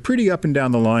wing, but a pretty up and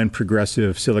down the line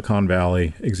progressive Silicon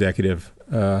Valley executive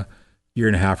year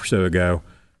and a half or so ago,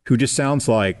 who just sounds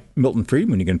like Milton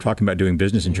Friedman. You can talk about doing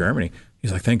business in Germany.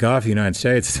 He's like, thank God for the United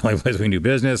States. It's the only place we can do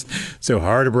business. So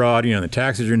hard abroad, the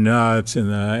taxes are nuts and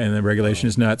the regulation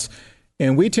is nuts.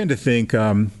 And we tend to think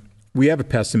we have a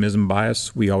pessimism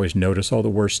bias. We always notice all the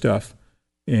worst stuff.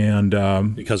 And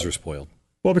because we're spoiled.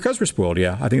 Well, because we're spoiled,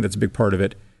 yeah. I think that's a big part of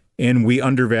it. And we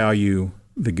undervalue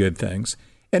the good things.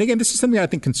 And again, this is something I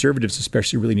think conservatives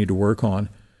especially really need to work on,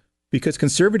 because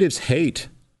conservatives hate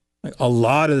a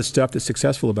lot of the stuff that's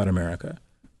successful about America.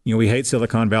 We hate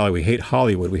Silicon Valley. We hate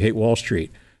Hollywood. We hate Wall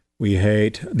Street. We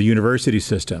hate the university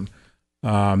system.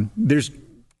 There's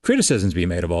criticisms being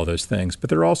made of all those things,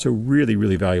 but they're also really,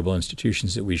 really valuable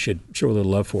institutions that we should show a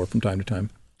little love for from time to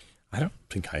time. I don't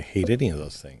think I hate any of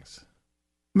those things.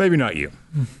 Maybe not you.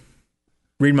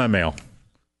 Read my mail.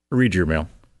 Read your mail.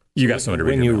 You got someone to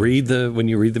read. When you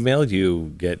read the mail,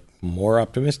 you get more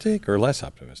optimistic or less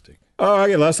optimistic? Oh, I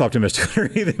get less optimistic when I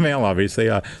read the mail, obviously.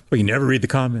 But you never read the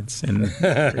comments and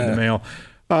read the mail.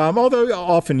 Although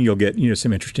often you'll get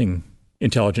some interesting,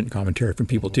 intelligent commentary from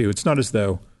people too. It's not as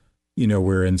though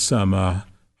we're in some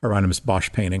Hieronymus Bosch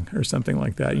painting or something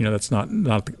like that. That's not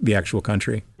the actual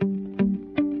country.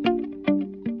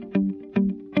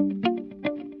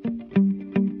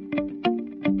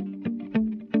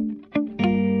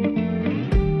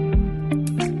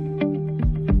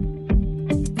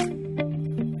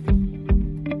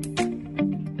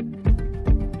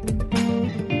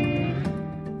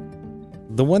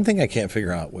 The one thing I can't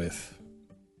figure out with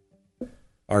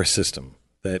our system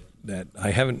that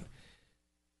I don't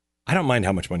mind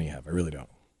how much money you have. I really don't.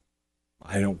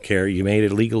 I don't care. You made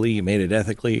it legally. You made it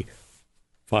ethically.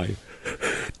 Fine.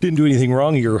 Didn't do anything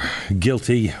wrong. You're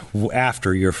guilty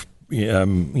after you're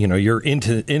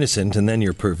innocent, and then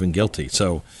you're proven guilty.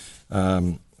 So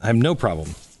I have no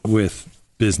problem with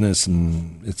business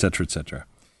and et cetera, et cetera.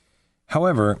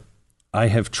 However, I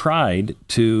have tried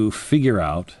to figure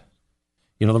out,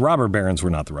 the robber barons were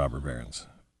not the robber barons,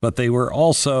 but they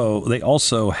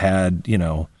also had,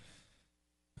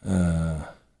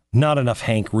 not enough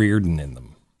Hank Rearden in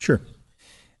them. Sure.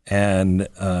 And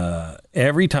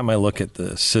every time I look at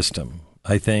the system,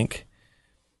 I think,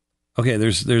 okay,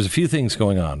 there's a few things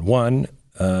going on. One,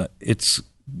 it's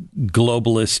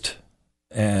globalist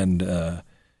and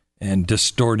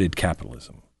distorted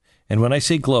capitalism. And when I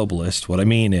say globalist, what I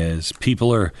mean is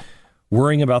people are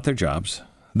worrying about their jobs.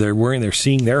 They're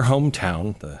seeing their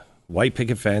hometown, the white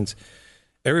picket fence.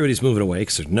 Everybody's moving away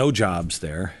because there's no jobs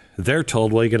there. They're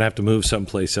told, well, you're going to have to move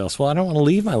someplace else. Well, I don't want to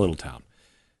leave my little town.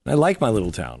 I like my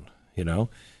little town,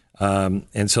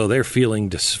 and so they're feeling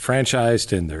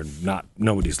disfranchised, and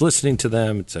nobody's listening to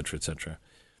them, et cetera, et cetera.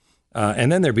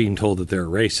 And then they're being told that they're a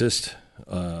racist,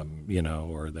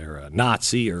 or they're a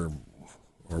Nazi or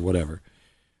or whatever.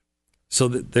 So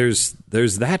that there's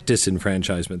that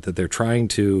disenfranchisement that they're trying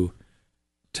to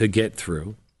get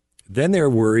through. Then they're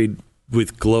worried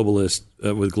with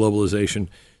globalization.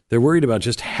 They're worried about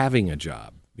just having a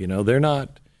job. They're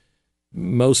not.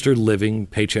 Most are living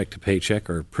paycheck to paycheck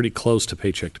or pretty close to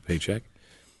paycheck to paycheck,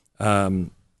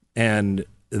 and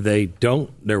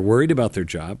they're worried about their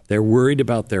job. They're worried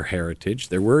about their heritage.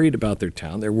 They're worried about their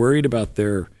town. They're worried about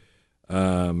their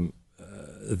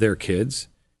kids.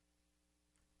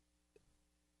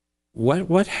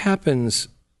 What happens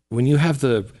when you have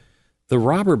the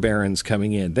robber barons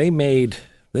coming in? They made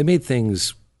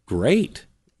things great.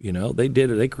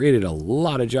 They created a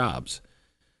lot of jobs.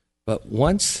 But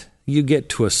once you get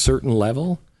to a certain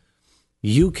level,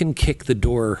 you can kick the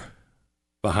door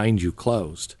behind you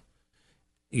closed.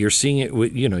 You're seeing it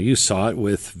with, you saw it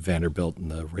with Vanderbilt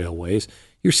and the railways.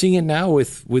 You're seeing it now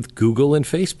with Google and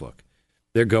Facebook.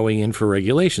 They're going in for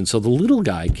regulation. So the little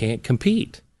guy can't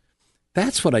compete.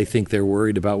 That's what I think they're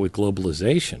worried about with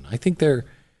globalization. I think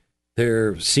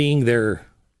they're seeing their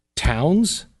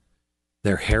towns,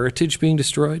 their heritage being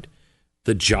destroyed,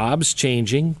 the jobs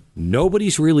changing.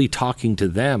 Nobody's really talking to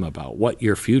them about what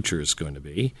your future is going to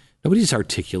be. Nobody's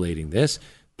articulating this.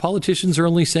 Politicians are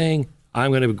only saying,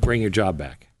 I'm going to bring your job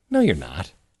back. No, you're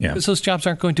not. Yeah. Because those jobs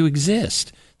aren't going to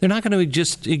exist. They're not going to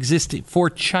just exist for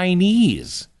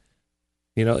Chinese.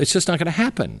 It's just not going to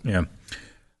happen. Yeah.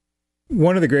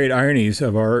 One of the great ironies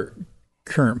of our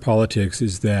current politics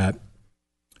is that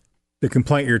the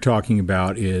complaint you're talking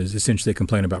about is essentially a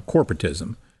complaint about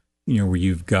corporatism, where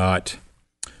you've got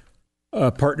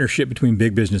a partnership between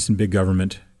big business and big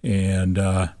government, and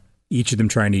each of them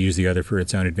trying to use the other for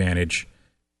its own advantage.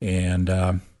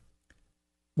 And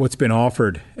what's been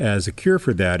offered as a cure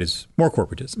for that is more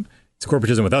corporatism. It's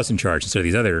corporatism with us in charge instead of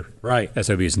these other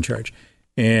SOBs in charge.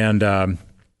 And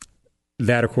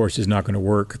that, of course, is not going to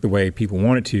work the way people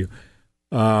want it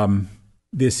to.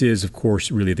 This is, of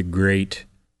course, really the great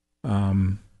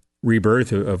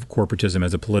rebirth of corporatism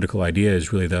as a political idea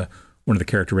is really one of the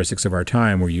characteristics of our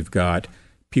time, where you've got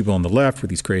people on the left with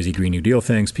these crazy Green New Deal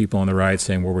things, people on the right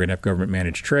saying, well, we're going to have government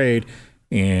managed trade,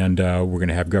 and we're going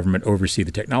to have government oversee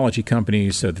the technology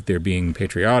companies so that they're being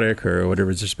patriotic or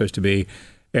whatever they're supposed to be.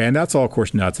 And that's all, of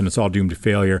course, nuts, and it's all doomed to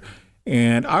failure.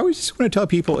 And I always just want to tell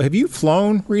people, have you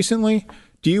flown recently?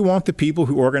 Do you want the people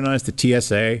who organized the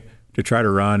TSA to try to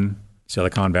run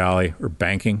Silicon Valley or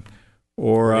banking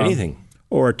or anything,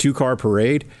 or a 2-car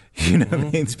parade? What I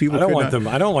mean? These people I don't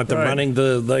want them running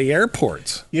the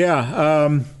airports.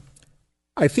 Yeah.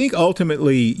 I think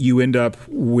ultimately you end up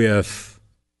with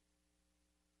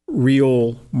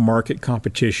real market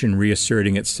competition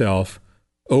reasserting itself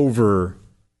over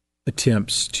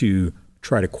attempts to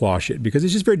try to quash it, because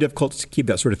it's just very difficult to keep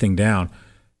that sort of thing down.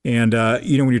 And,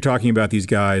 when you're talking about these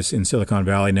guys in Silicon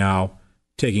Valley now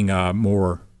taking a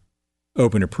more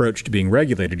open approach to being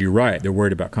regulated, you're right. They're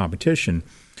worried about competition.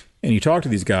 And you talk to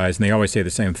these guys, and they always say the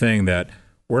same thing, that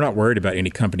we're not worried about any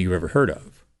company you've ever heard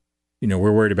of.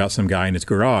 We're worried about some guy in his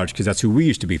garage, because that's who we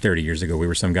used to be 30 years ago. We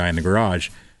were some guy in the garage,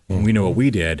 and we know what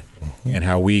we did and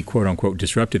how we, quote unquote,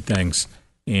 disrupted things.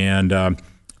 And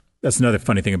that's another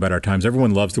funny thing about our times.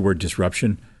 Everyone loves the word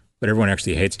disruption, but everyone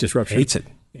actually hates disruption. Hates it.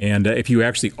 And if you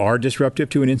actually are disruptive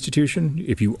to an institution,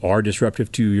 if you are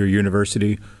disruptive to your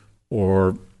university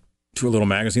or to a little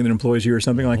magazine that employs you or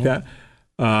something like that,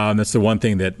 that's the one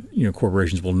thing that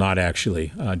corporations will not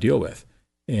actually deal with.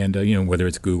 And whether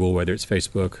it's Google, whether it's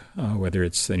Facebook, whether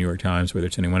it's the New York Times, whether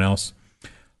it's anyone else,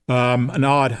 an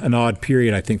odd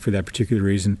period, I think, for that particular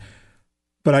reason.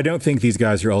 But I don't think these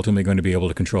guys are ultimately going to be able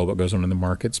to control what goes on in the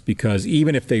markets, because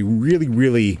even if they really,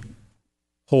 really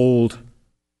hold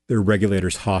their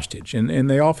regulators hostage, and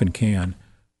they often can,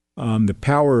 the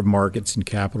power of markets and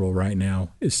capital right now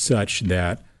is such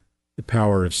that the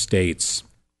power of states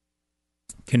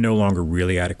can no longer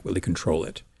really adequately control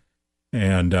it.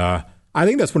 And I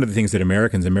think that's one of the things that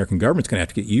American government's going to have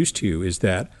to get used to, is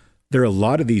that there are a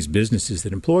lot of these businesses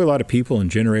that employ a lot of people and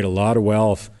generate a lot of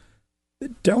wealth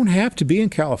that don't have to be in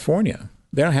California.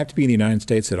 They don't have to be in the United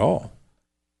States at all.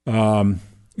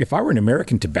 If I were an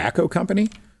American tobacco company,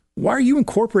 why are you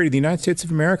incorporated in the United States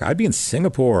of America? I'd be in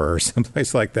Singapore or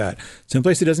someplace like that,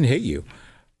 someplace that doesn't hate you.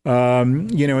 And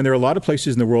there are a lot of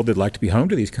places in the world that like to be home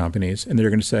to these companies, and they're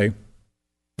going to say,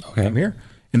 okay, I'm here.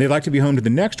 And they'd like to be home to the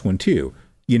next one too.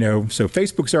 So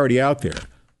Facebook's already out there,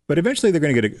 but eventually they're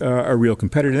going to get a real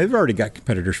competitor. They've already got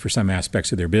competitors for some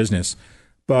aspects of their business.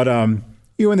 But,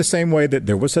 in the same way that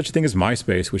there was such a thing as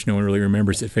MySpace, which no one really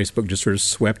remembers, that Facebook just sort of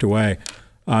swept away.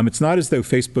 It's not as though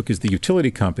Facebook is the utility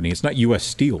company. It's not U.S.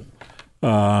 Steel.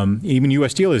 Even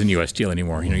U.S. Steel isn't U.S. Steel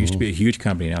anymore. It used to be a huge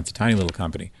company. Now it's a tiny little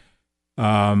company.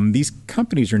 these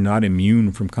companies are not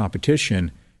immune from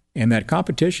competition, and that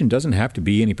competition doesn't have to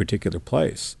be any particular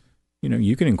place.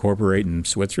 You can incorporate in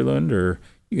Switzerland, or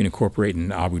you can incorporate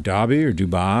in Abu Dhabi or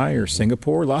Dubai or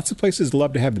Singapore. Lots of places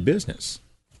love to have the business.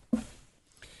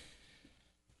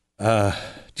 Do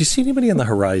you see anybody on the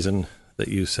horizon that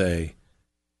you say,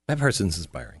 that person's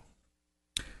inspiring?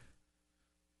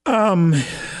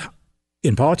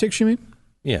 In politics, you mean?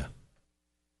 Yeah.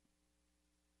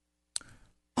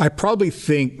 I probably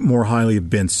think more highly of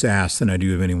Ben Sasse than I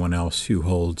do of anyone else who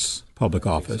holds public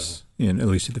office, at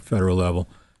least at the federal level.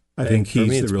 I think he's for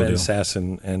me, the real Ben deal.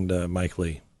 Sasse and Mike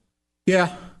Lee.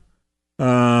 Yeah.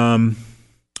 I'm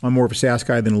more of a Sasse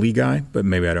guy than a Lee guy, but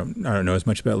maybe I don't know as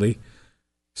much about Lee.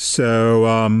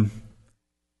 So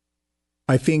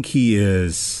I think he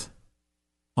is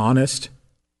honest.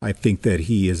 I think that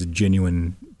he is a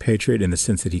genuine patriot in the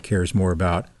sense that he cares more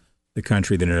about the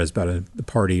country than it does about the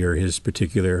party or his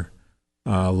particular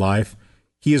life.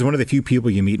 He is one of the few people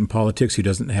you meet in politics who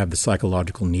doesn't have the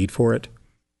psychological need for it.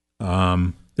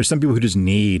 There's some people who just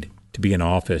need to be in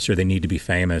office, or they need to be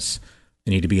famous.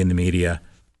 They need to be in the media.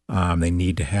 They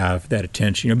need to have that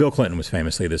attention. Bill Clinton was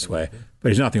famously this way, but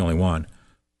he's not the only one.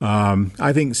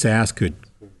 I think Sasse could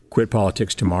quit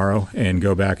politics tomorrow and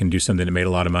go back and do something that made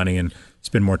a lot of money and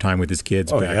spend more time with his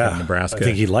kids back in Nebraska. I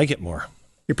think he'd like it more.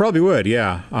 He probably would,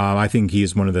 yeah. I think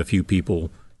he's one of the few people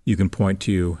you can point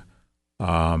to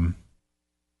and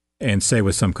say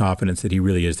with some confidence that he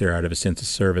really is there out of a sense of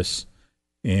service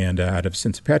and out of a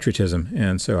sense of patriotism.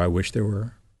 And so I wish there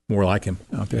were more like him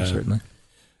out there, certainly.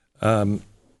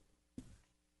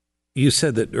 You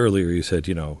said that earlier,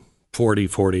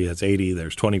 40, that's 80,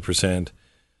 there's 20%.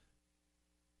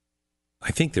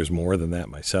 I think there's more than that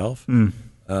myself.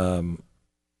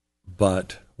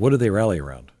 But what do they rally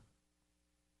around?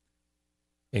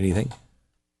 Anything?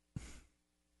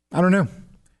 I don't know.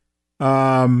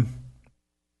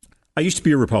 I used to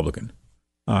be a Republican.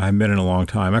 I haven't been in a long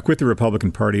time. I quit the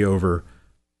Republican Party over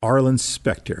Arlen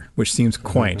Specter, which seems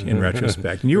quaint in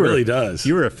retrospect. And you really does.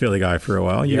 You were a Philly guy for a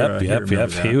while. Yep.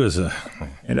 He was a...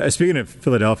 And speaking of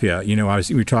Philadelphia,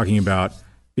 we were talking about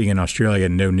being in Australia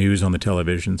and no news on the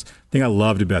televisions. The thing I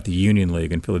loved about the Union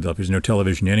League in Philadelphia, there's no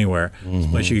television anywhere. It's a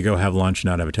place you could go have lunch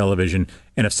and not have a television.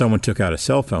 And if someone took out a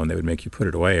cell phone, they would make you put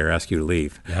it away or ask you to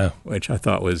leave, which I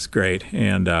thought was great.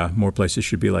 And more places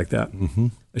should be like that.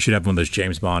 They should have one of those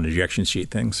James Bond ejection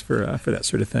sheet things for that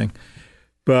sort of thing.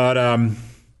 But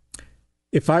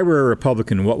if I were a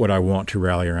Republican, what would I want to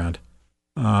rally around?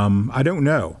 I don't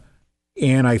know.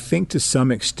 And I think to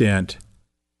some extent,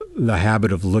 the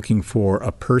habit of looking for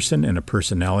a person and a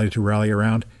personality to rally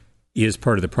around is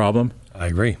part of the problem. I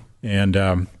agree. And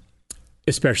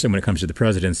especially when it comes to the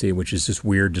presidency, which is this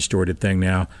weird, distorted thing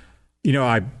now.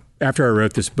 After I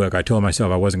wrote this book, I told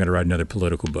myself I wasn't going to write another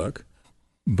political book.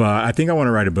 But I think I want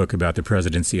to write a book about the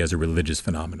presidency as a religious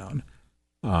phenomenon.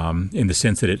 In the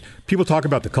sense that people talk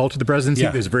about the cult of the presidency.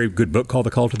 There's a very good book called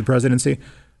The Cult of the Presidency.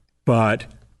 But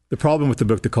the problem with the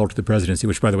book, The Cult of the Presidency,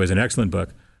 which, by the way, is an excellent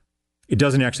book, it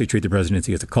doesn't actually treat the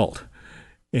presidency as a cult.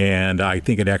 And I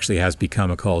think it actually has become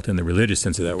a cult in the religious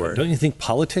sense of that word. Don't you think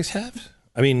politics have?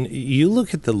 I mean, you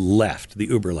look at the left, the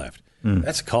uber left,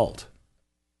 that's a cult.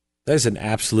 That is an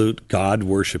absolute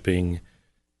God-worshipping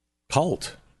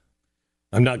cult.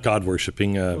 I'm not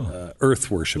God-worshipping,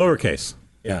 earth-worshipping. Lowercase.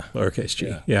 Yeah. Lowercase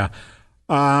g. Yeah.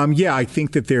 I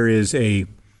think that there is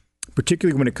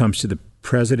particularly when it comes to the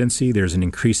presidency, there's an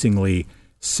increasingly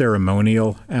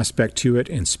ceremonial aspect to it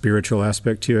and spiritual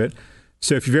aspect to it.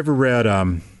 So if you've ever read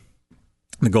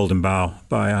The Golden Bough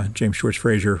by James Schwartz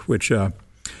Frazier, which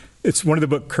it's one of the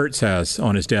books Kurtz has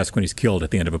on his desk when he's killed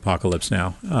at the end of Apocalypse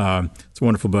Now. It's a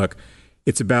wonderful book.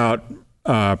 It's about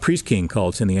priest-king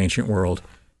cults in the ancient world.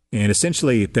 And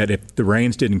essentially that if the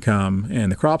rains didn't come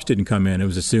and the crops didn't come in, it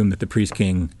was assumed that the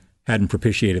priest-king hadn't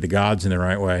propitiated the gods in the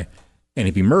right way, and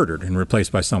he'd be murdered and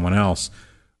replaced by someone else.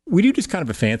 We do just kind of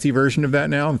a fancy version of that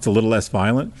now. It's a little less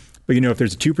violent. But, if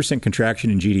there's a 2% contraction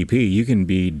in GDP, you can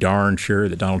be darn sure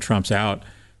that Donald Trump's out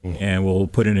and we'll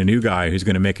put in a new guy who's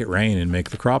going to make it rain and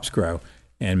make the crops grow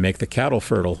and make the cattle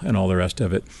fertile and all the rest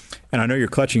of it. And I know you're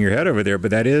clutching your head over there,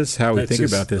 but that is how we think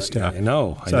about this stuff. I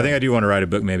know. I think I do want to write a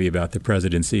book maybe about the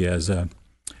presidency as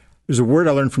there's a word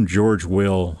I learned from George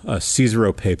Will,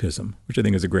 Caesaropapism, which I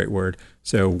think is a great word.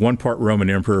 So one part Roman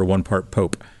emperor, one part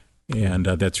pope. And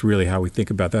that's really how we think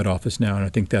about that office now. And I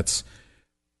think that's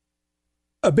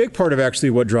a big part of actually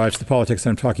what drives the politics that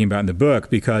I'm talking about in the book,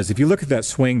 because if you look at that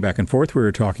swing back and forth we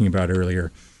were talking about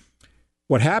earlier,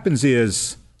 what happens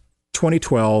is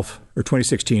 2012 or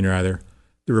 2016 rather,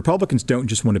 the Republicans don't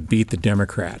just want to beat the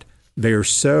Democrat. They are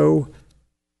so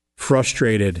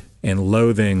frustrated and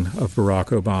loathing of Barack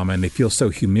Obama, and they feel so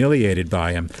humiliated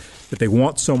by him that they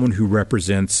want someone who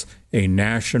represents a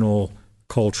national,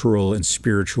 cultural, and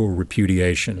spiritual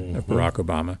repudiation of Barack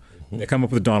Obama. They come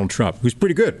up with Donald Trump, who's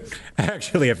pretty good.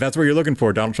 Actually, if that's what you're looking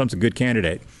for, Donald Trump's a good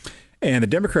candidate. And the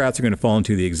Democrats are going to fall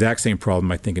into the exact same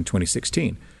problem, I think, in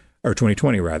 2016, or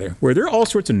 2020, rather, where there are all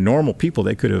sorts of normal people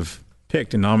they could have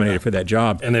picked and nominated for that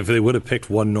job. And if they would have picked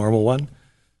one normal one,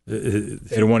 they'd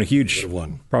have won a huge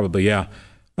one. Probably, yeah.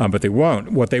 But they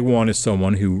won't. What they want is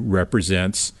someone who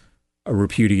represents a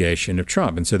repudiation of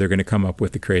Trump. And so they're going to come up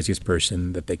with the craziest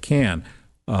person that they can.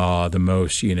 The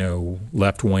most,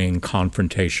 left-wing,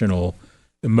 confrontational,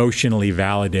 emotionally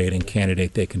validating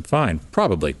candidate they can find.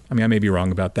 Probably. I mean, I may be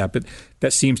wrong about that, but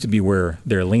that seems to be where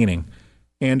they're leaning.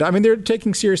 And, I mean, they're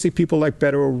taking seriously people like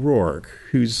Beto O'Rourke,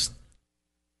 who's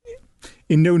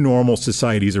in no normal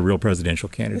society is a real presidential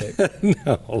candidate.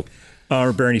 No.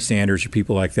 Or Bernie Sanders or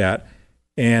people like that.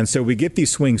 And so we get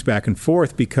these swings back and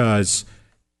forth because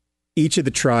each of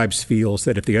the tribes feels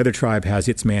that if the other tribe has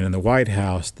its man in the White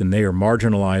House, then they are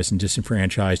marginalized and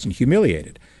disenfranchised and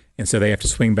humiliated. And so they have to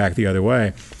swing back the other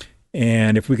way.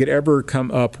 And if we could ever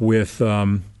come up with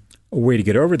a way to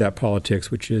get over that politics,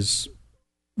 which is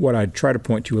what I try to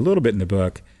point to a little bit in the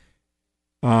book,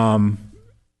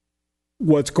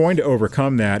 what's going to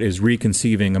overcome that is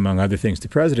reconceiving, among other things, the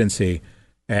presidency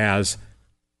as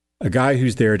a guy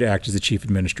who's there to act as the chief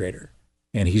administrator.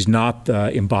 And he's not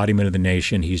the embodiment of the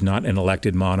nation. He's not an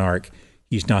elected monarch.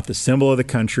 He's not the symbol of the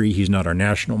country. He's not our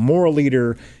national moral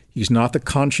leader. He's not the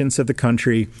conscience of the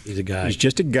country. He's a guy. He's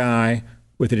just a guy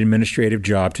with an administrative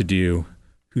job to do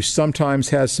who sometimes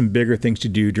has some bigger things to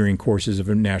do during courses of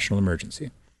a national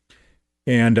emergency.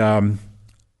 And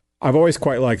I've always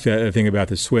quite liked the thing about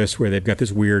the Swiss where they've got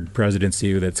this weird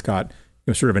presidency that's got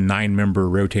sort of a 9-member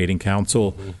rotating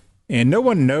council. Mm-hmm. And no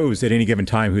one knows at any given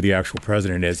time who the actual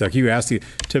president is. Like you ask the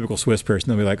typical Swiss person,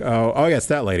 they'll be like, oh yeah, it's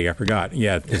that lady. I forgot.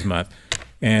 Yeah, this month.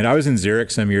 And I was in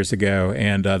Zurich some years ago,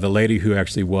 and the lady who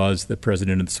actually was the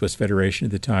president of the Swiss Federation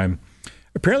at the time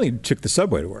apparently took the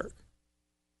subway to work.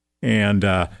 And,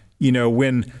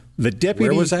 when the deputy...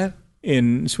 Where was that?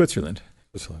 In Switzerland.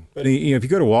 Switzerland. But, if you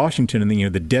go to Washington and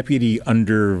the deputy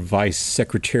under vice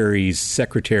secretary's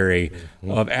secretary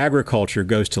of agriculture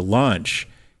goes to lunch,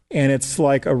 and it's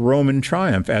like a Roman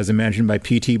triumph, as imagined by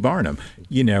P.T. Barnum.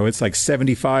 It's like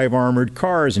 75 armored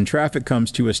cars, and traffic comes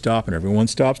to a stop, and everyone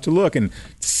stops to look. And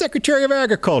Secretary of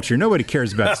Agriculture. Nobody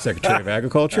cares about the Secretary of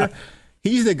Agriculture.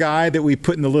 He's the guy that we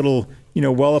put in the little,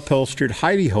 well-upholstered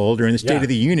hidey hole during the State of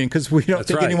the Union because we don't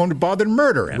think anyone would bother to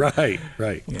murder him. Right.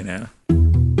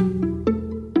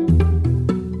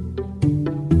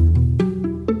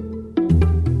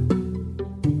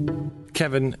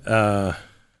 Kevin,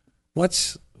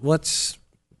 what's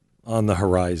on the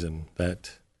horizon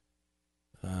that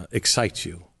excites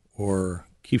you or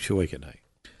keeps you awake at night?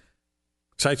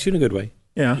 Excites you in a good way.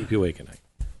 Yeah. Keep you awake at night.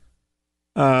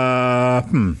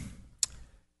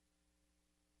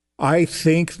 I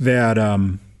think that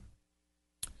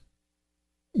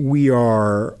we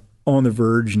are on the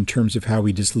verge in terms of how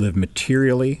we just live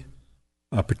materially,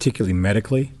 particularly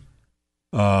medically,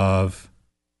 of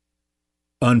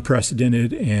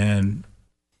unprecedented and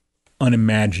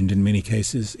unimagined, in many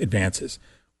cases, advances.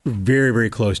 We're very, very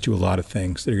close to a lot of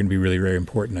things that are going to be really, very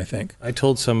important, I think. I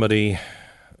told somebody,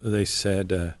 they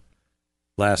said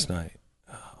last night,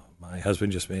 my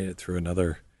husband just made it through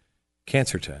another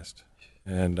cancer test.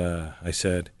 And I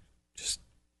said, just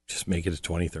make it to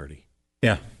 2030.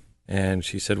 Yeah. And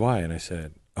she said, why? And I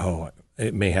said,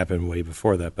 it may happen way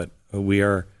before that, but we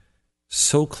are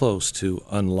so close to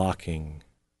unlocking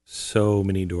so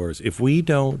many doors. If we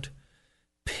don't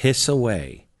piss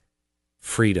away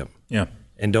freedom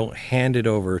and don't hand it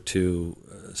over to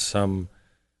some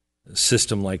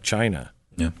system like China,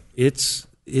 it's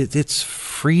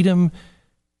freedom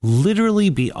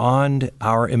literally beyond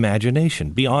our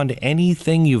imagination, beyond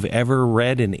anything you've ever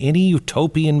read in any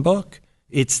utopian book.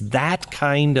 It's that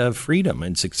kind of freedom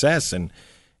and success and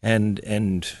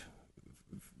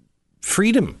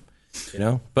freedom.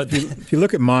 But if you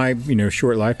look at my,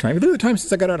 short lifetime, look at the time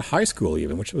since I got out of high school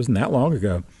even, which wasn't that long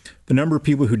ago, the number of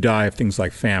people who die of things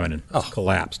like famine has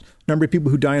collapsed. The number of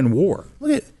people who die in war,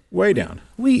 way down.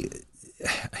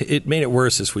 It made it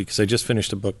worse this week because I just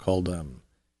finished a book called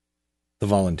The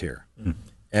Volunteer.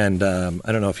 And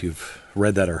I don't know if you've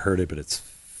read that or heard it, but it's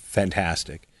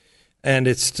fantastic. And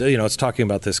it's, it's talking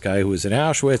about this guy who was in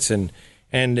Auschwitz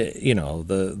and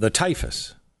the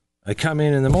typhus. I come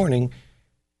in the morning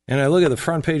And I look at the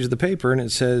front page of the paper, and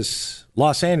it says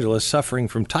Los Angeles suffering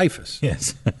from typhus.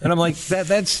 Yes. And I'm like,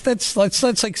 that's like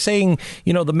saying,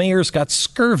 the mayor's got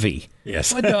scurvy.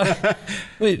 Yes.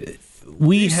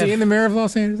 We have seen the mayor of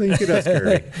Los Angeles. You could have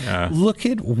scurvy. Look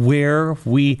at where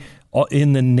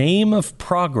in the name of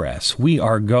progress, we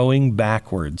are going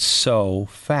backwards so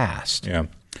fast. Yeah.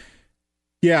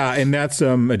 Yeah, and that's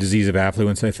a disease of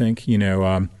affluence, I think.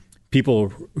 People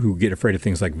who get afraid of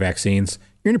things like vaccines,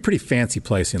 you're in a pretty fancy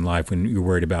place in life when you're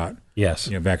worried about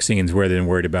vaccines rather than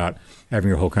worried about having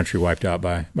your whole country wiped out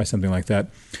by something like that.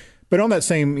 But on that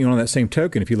same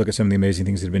token, if you look at some of the amazing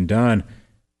things that have been done,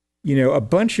 a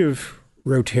bunch of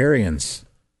Rotarians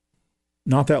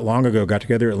not that long ago got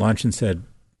together at lunch and said,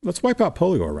 let's wipe out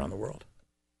polio around the world.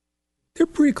 They're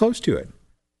pretty close to it.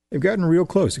 They've gotten real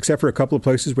close, except for a couple of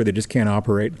places where they just can't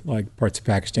operate, like parts of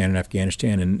Pakistan and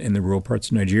Afghanistan and the rural parts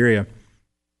of Nigeria.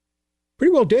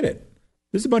 Pretty well did it.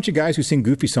 There's a bunch of guys who sing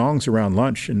goofy songs around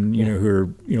lunch and, who are,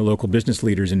 local business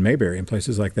leaders in Mayberry and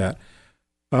places like that.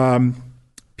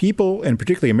 People, and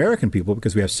particularly American people,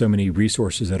 because we have so many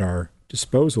resources at our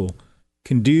disposal,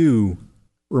 can do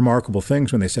remarkable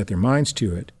things when they set their minds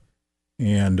to it.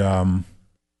 And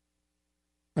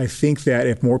I think that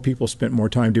if more people spent more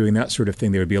time doing that sort of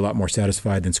thing, they would be a lot more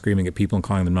satisfied than screaming at people and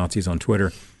calling them Nazis on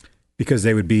Twitter, because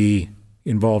they would be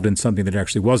involved in something that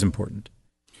actually was important.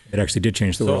 It actually did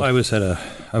change the world. So I was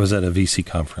at a VC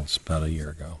conference about a year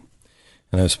ago,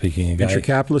 and I was speaking to a guy. Venture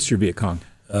capitalist or Viet Cong?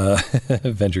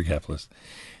 Venture capitalist.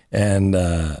 And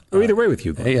or either way with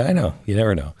you. Yeah, I know. You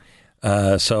never know.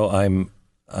 So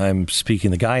I'm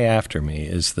speaking. The guy after me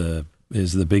is the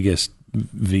biggest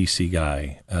VC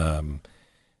guy,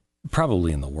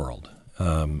 probably in the world,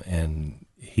 and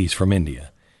he's from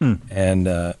India.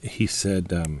 And he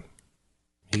said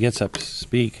he gets up to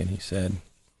speak, and he said,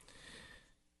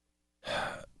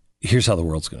 "Here's how the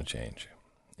world's going to change."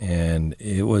 And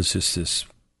it was just this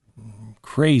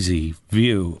crazy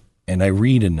view. And I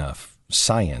read enough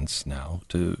science now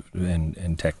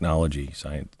and technology,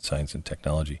 science and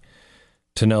technology,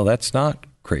 to know that's not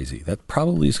crazy. That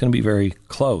probably is going to be very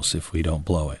close if we don't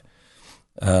blow it.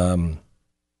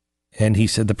 And he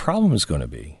said the problem is going to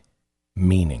be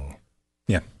meaning.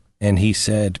 Yeah. And he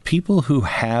said people who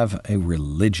have a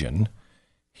religion,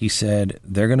 he said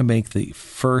they're going to make the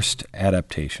first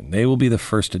adaptation. They will be the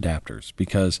first adapters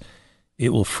because it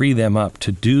will free them up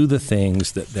to do the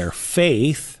things that their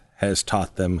faith has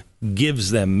taught them,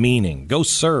 gives them meaning. Go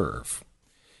serve.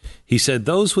 He said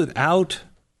those without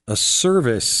a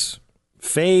service,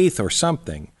 faith or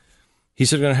something, he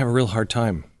said, are going to have a real hard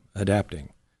time adapting.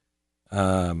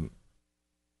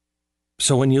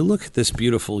 So when you look at this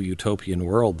beautiful utopian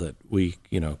world that we,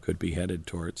 could be headed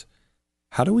towards,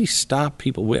 how do we stop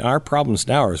people? Our problems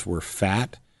now is we're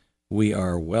fat, we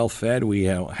are well fed, we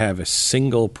don't have a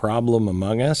single problem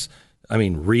among us. I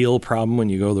mean, real problem when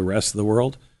you go to the rest of the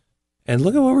world. And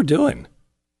look at what we're doing.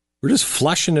 We're just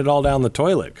flushing it all down the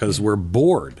toilet because we're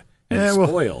bored and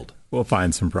spoiled. We'll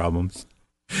find some problems.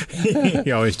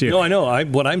 You always do. No, I know.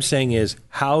 What I'm saying is,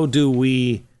 how do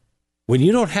we, when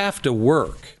you don't have to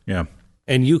work,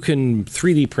 and you can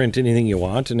 3D print anything you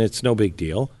want, and it's no big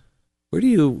deal,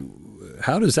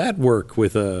 how does that work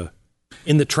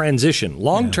in the transition?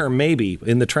 Long-term, maybe.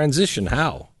 In the transition,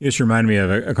 how? You just reminded me of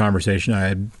a conversation I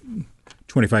had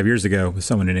 25 years ago with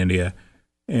someone in India.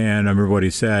 And I remember what he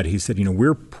said. He said,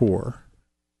 we're poor,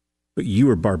 but you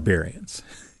are barbarians.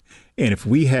 And if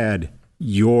we had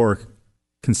your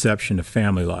conception of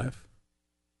family life,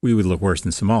 we would look worse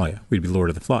than Somalia. We'd be Lord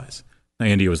of the Flies. Now,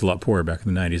 India was a lot poorer back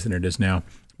in the 90s than it is now,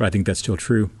 but I think that's still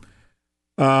true.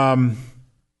 I'm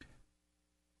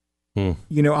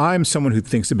someone who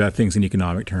thinks about things in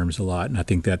economic terms a lot, and I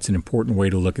think that's an important way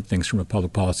to look at things from a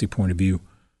public policy point of view.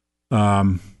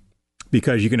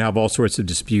 Because you can have all sorts of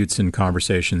disputes and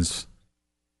conversations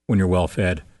when you're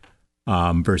well-fed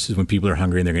versus when people are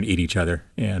hungry and they're going to eat each other.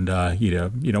 And, you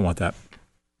don't want that.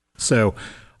 So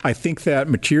I think that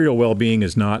material well-being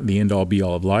is not the end-all,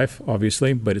 be-all of life,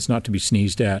 obviously, but it's not to be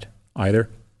sneezed at either.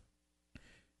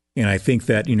 And I think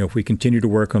that, if we continue to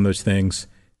work on those things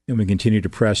and we continue to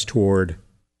press toward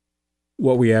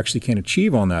what we actually can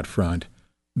achieve on that front,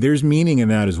 there's meaning in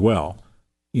that as well,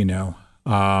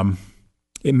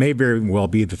 It may very well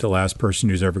be that the last person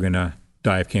who's ever going to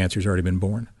die of cancer has already been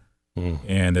born.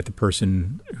 And that the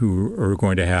person who are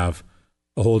going to have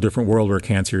a whole different world where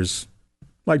cancer's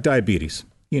like diabetes.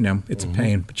 It's a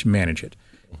pain, but you manage it.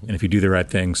 And if you do the right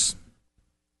things,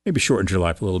 maybe shortens your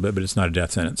life a little bit, but it's not a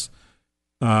death sentence.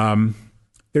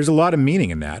 There's a lot of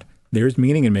meaning in that. There's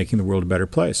meaning in making the world a better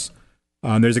place.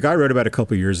 There's a guy who wrote about it a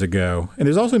couple of years ago, and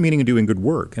there's also meaning in doing good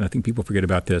work. And I think people forget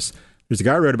about this. There's a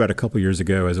guy I wrote about a couple years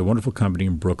ago as a wonderful company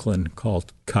in Brooklyn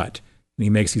called Cut. And he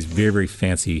makes these very, very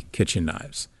fancy kitchen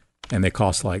knives. And they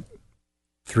cost like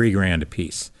 $3,000 a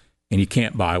piece. And you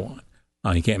can't buy one.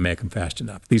 You can't make them fast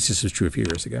enough. At least this was true a few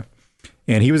years ago.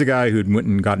 And he was a guy who went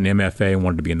and got an MFA and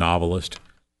wanted to be a novelist.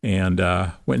 And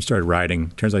went and started writing.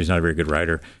 Turns out he's not a very good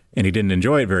writer. And he didn't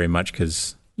enjoy it very much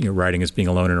because, writing is being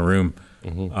alone in a room,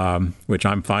 which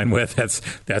I'm fine with.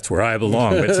 That's where I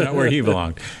belong. But it's not where he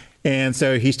belonged. And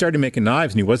so he started making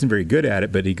knives, and he wasn't very good at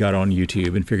it, but he got on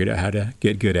YouTube and figured out how to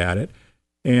get good at it.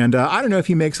 And I don't know if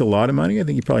he makes a lot of money. I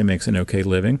think he probably makes an okay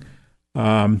living.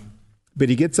 But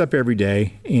he gets up every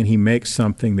day, and he makes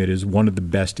something that is one of the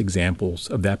best examples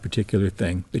of that particular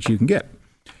thing that you can get.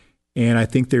 And I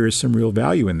think there is some real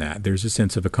value in that. There's a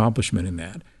sense of accomplishment in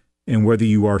that. And whether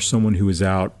you are someone who is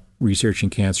out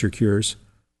researching cancer cures,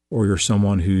 or you're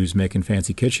someone who's making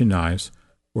fancy kitchen knives,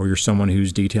 or you're someone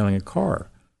who's detailing a car,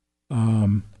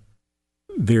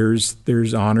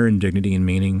 there's honor and dignity and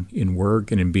meaning in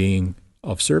work and in being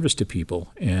of service to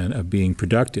people and of being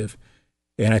productive.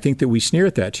 And I think that we sneer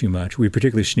at that too much. We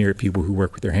particularly sneer at people who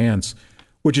work with their hands,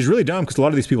 which is really dumb because a lot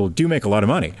of these people do make a lot of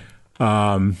money,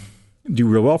 do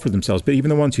real well for themselves. But even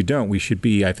the ones who don't, we should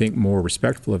be, I think, more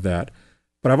respectful of that.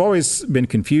 But I've always been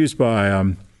confused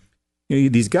by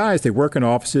these guys. They work in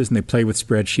offices and they play with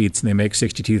spreadsheets and they make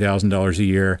 $62,000 a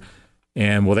year.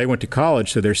 And well, they went to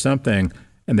college, so there's something.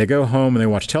 And they go home and they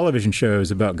watch television shows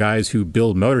about guys who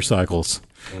build motorcycles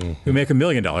who make $1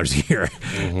 million a year.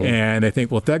 And they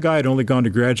think, well, if that guy had only gone to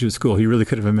graduate school, he really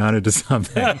could have amounted to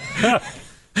something.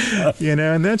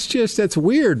 And that's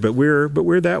weird, but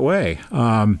we're that way.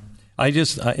 I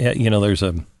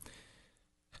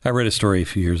read a story a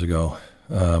few years ago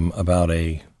about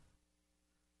a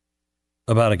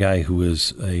guy who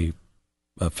was a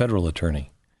federal attorney.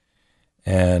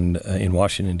 And in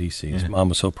Washington, D.C., his mom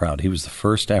was so proud. He was the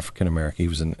first African-American. He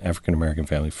was an African-American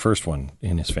family, first one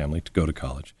in his family to go to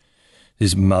college.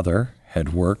 His mother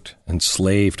had worked and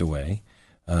slaved away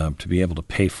to be able to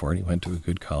pay for it. He went to a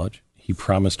good college. He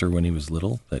promised her when he was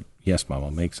little that, yes, Mom, I'll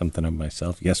make something of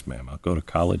myself. Yes, ma'am, I'll go to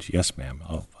college. Yes, ma'am,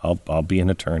 I'll be an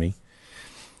attorney.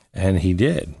 And he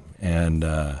did. And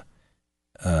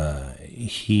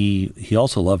he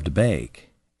also loved to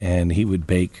bake. And he would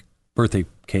bake birthday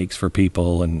cakes for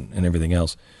people and everything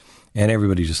else. And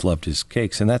everybody just loved his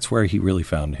cakes. And that's where he really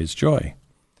found his joy.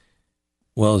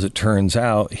 Well, as it turns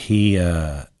out, he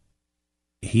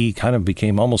kind of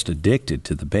became almost addicted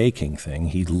to the baking thing.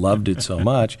 He loved it so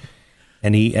much.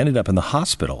 And he ended up in the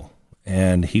hospital.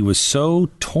 And he was so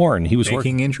torn. He was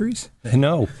baking injuries?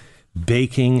 No.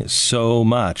 Baking so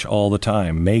much all the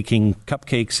time. Making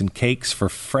cupcakes and cakes for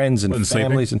friends and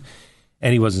families.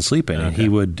 And he wasn't sleeping. Okay. And he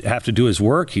would have to do his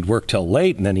work. He'd work till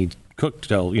late, and then he'd cook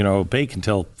till, bake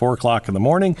until 4 o'clock in the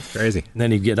morning. Crazy. And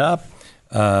then he'd get up,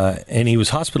 and he was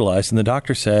hospitalized. And the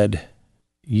doctor said,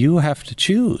 you have to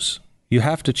choose. You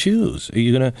have to choose. Are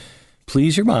you going to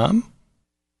please your mom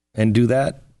and do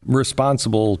that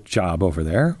responsible job over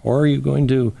there? Or are you going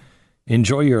to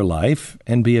enjoy your life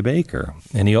and be a baker?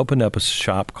 And he opened up a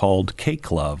shop called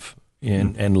Cake Love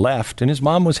and left. And his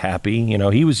mom was happy.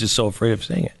 He was just so afraid of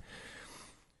saying it.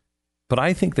 But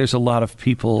I think there's a lot of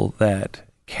people that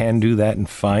can do that and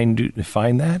find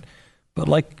that. But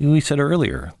like we said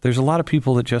earlier, there's a lot of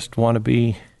people that just want to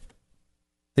they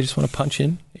just want to punch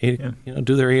in,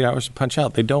 do their 8 hours and punch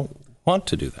out. They don't want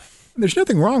to do that. There's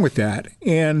nothing wrong with that.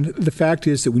 And the fact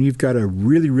is that when you've got a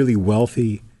really, really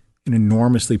wealthy and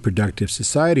enormously productive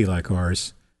society like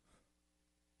ours,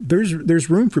 there's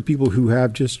room for people who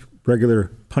have just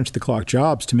regular punch-the-clock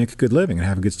jobs to make a good living and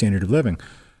have a good standard of living.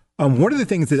 One of the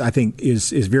things that I think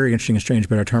is very interesting and strange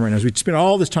about our time right now is we spend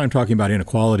all this time talking about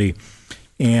inequality,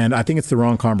 and I think it's the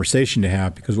wrong conversation to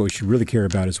have because what we should really care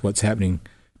about is what's happening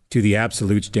to the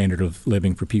absolute standard of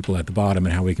living for people at the bottom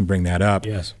and how we can bring that up,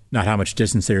 not how much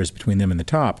distance there is between them and the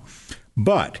top.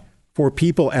 But for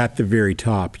people at the very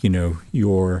top,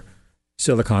 your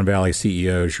Silicon Valley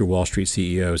CEOs, your Wall Street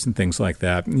CEOs and things like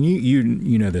that, and you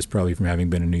know this probably from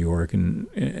having been in New York and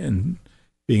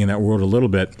being in that world a little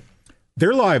bit,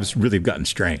 their lives really have gotten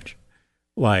strange.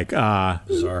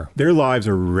 Bizarre. Their lives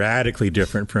are radically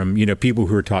different from, people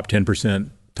who are top 10%,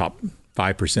 top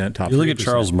 5%, top 3%. You look at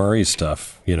Charles Murray's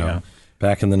stuff,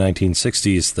 back in the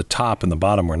 1960s, the top and the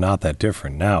bottom were not that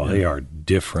different. Now they are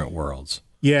different worlds.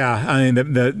 Yeah. I mean,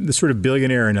 the sort of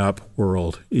billionaire and up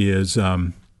world is,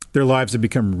 their lives have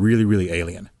become really, really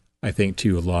alien, I think,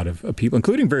 to a lot of people,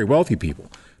 including very wealthy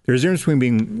people. There's a difference between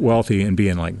being wealthy and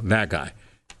being like that guy.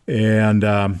 And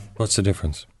what's the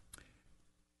difference?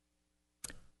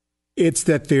 It's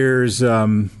that there's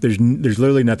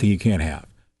literally nothing you can't have,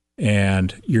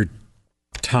 and you're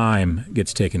time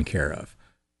gets taken care of.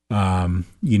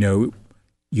 You know,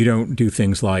 you don't do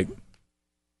things like, you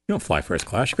don't fly first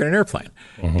class, you get an airplane.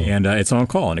 And it's on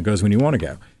call, and it goes when you want to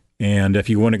go. And if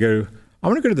you want to go, I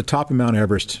want to go to the top of Mount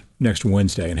Everest next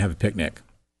Wednesday and have a picnic.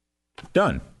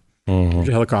 Done. Here's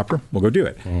a helicopter. We'll go do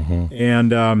it.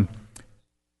 And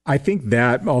I think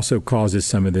that also causes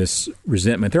some of this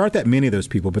resentment. There aren't that many of those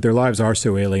people, but their lives are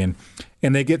so alien,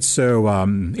 and they get so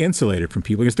insulated from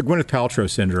people. It's the Gwyneth Paltrow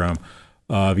syndrome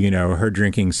of, you know, her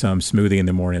drinking some smoothie in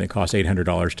the morning that costs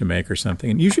 $800 to make or something.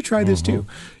 And you should try this too.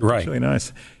 Right. It's really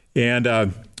nice. And I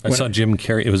saw Jim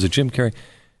Carrey. It was a Jim Carrey.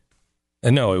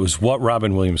 No, it was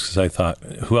Robin Williams, because I thought,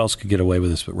 who else could get away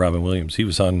with this but Robin Williams? He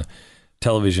was on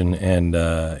television, and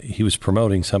he was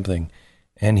promoting something,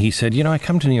 and he said, you know, I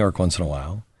come to New York once in a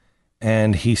while,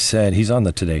 and he said, he's on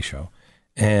the Today Show,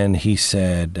 and he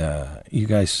said, you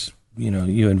guys, you know,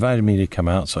 you invited me to come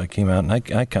out, so I came out, and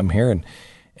I come here,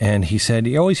 and he said,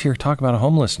 you always hear talk about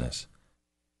homelessness.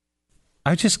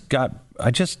 I just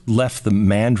left the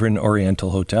Mandarin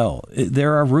Oriental Hotel.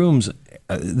 There are rooms.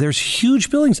 There's huge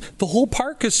buildings. The whole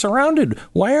park is surrounded.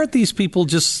 Why aren't these people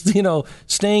just, you know,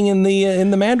 staying in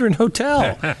the Mandarin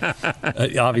Hotel?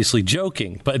 Obviously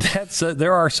joking, but that's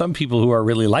there are some people who are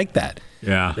really like that.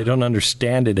 Yeah, they don't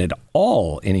understand it at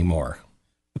all anymore.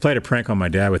 I played a prank on my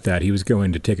dad with that. He was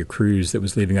going to take a cruise that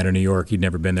was leaving out of New York. He'd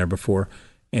never been there before,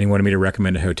 and he wanted me to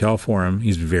recommend a hotel for him.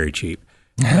 He's very cheap.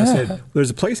 I said, well, there's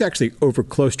a place actually over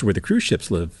close to where the cruise ships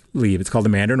leave. It's called the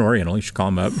Mandarin Oriental. You should call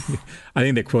him up. I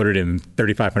think they quoted him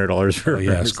 $3,500 for it.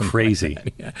 Yeah, it's crazy.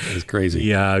 Yeah. It's crazy.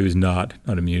 Yeah, he was not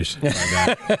amused by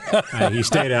that. He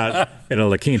stayed out in a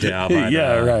La Quinta out by,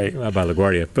 by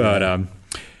LaGuardia. But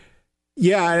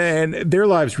yeah, and their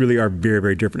lives really are very,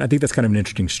 very different. I think that's kind of an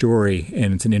interesting story,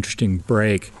 and it's an interesting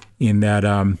break in that,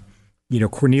 you know,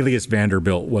 Cornelius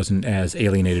Vanderbilt wasn't as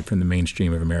alienated from the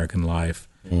mainstream of American life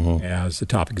as the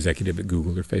top executive at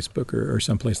Google or Facebook or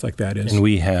someplace like that is. And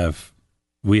we have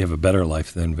a better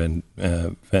life than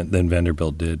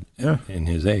Vanderbilt did in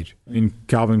his age. I mean,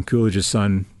 Calvin Coolidge's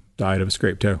son died of a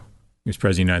scraped toe. He was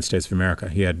president of the United States of America.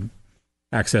 He had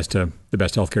access to the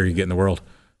best healthcare you get in the world.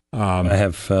 I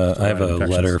have a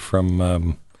letter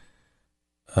from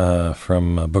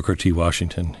Booker T.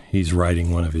 Washington. He's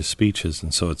writing one of his speeches,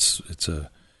 and so it's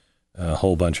a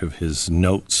whole bunch of his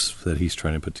notes that he's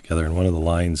trying to put together. And one of the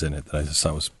lines in it that I just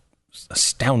thought was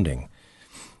astounding.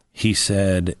 He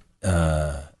said,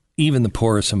 even the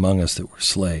poorest among us that were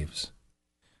slaves,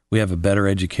 we have a better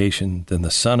education than the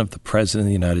son of the president of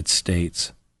the United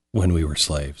States when we were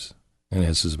slaves. And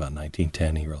this is about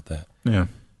 1910 he wrote that. Yeah.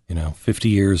 You know, 50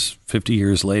 years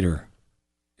later,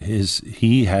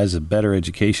 he has a better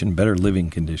education, better living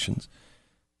conditions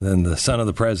than the son of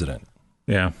the president.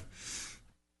 Yeah.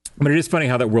 But it is funny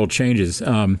how that world changes.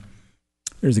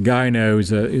 There's a guy I know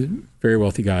who's a very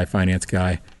wealthy guy, finance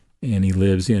guy, and he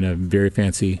lives in a very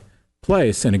fancy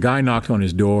place. And a guy knocked on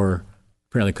his door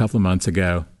apparently a couple of months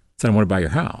ago, said, I want to buy your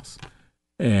house.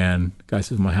 And the guy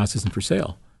says, my house isn't for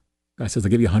sale. The guy says, I'll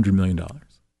give you $100 million.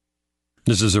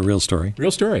 This is a real story?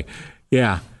 Real story,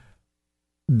 yeah.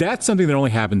 That's something that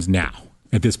only happens now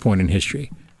at this point in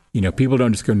history. You know, people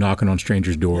don't just go knocking on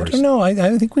strangers' doors. I don't know.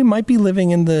 I think we might be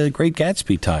living in the Great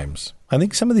Gatsby times. I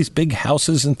think some of these big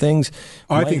houses and things.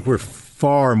 I think we're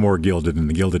far more gilded than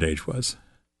the Gilded Age was.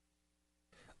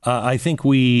 I think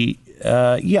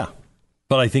yeah.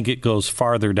 But I think it goes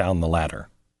farther down the ladder.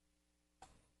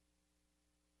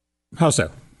 How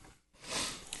so?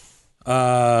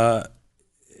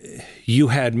 You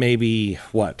had maybe,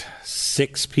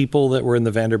 6 people that were in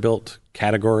the Vanderbilt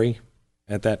category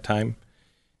at that time?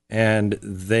 And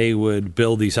they would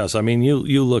build these houses. I mean,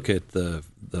 you look at the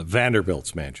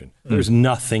Vanderbilt's mansion. There's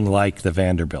nothing like the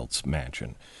Vanderbilt's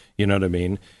mansion. You know what I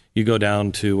mean? You go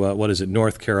down to,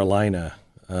 North Carolina.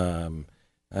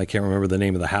 I can't remember the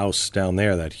name of the house down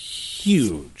there, that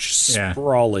huge,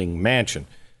 sprawling mansion.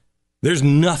 There's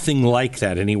nothing like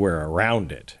that anywhere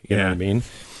around it. You know what I mean?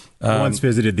 I once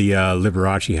visited the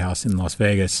Liberace house in Las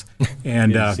Vegas.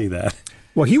 And you see that.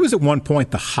 Well, he was at one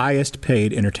point the highest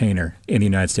paid entertainer in the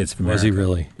United States of America. Was he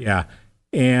really? Yeah.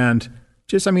 And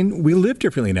we live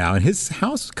differently now, and his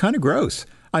house is kind of gross.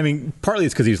 I mean, partly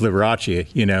it's because he's Liberace,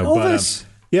 you know. Elvis.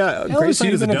 But,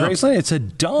 Graceland is a dump. Graceland? It's a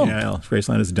dump. Yeah,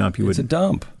 Graceland is a dump. It's a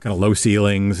dump. Kind of low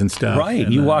ceilings and stuff. Right.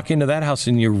 And, you walk into that house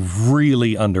and you're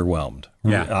really underwhelmed.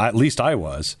 Yeah. At least I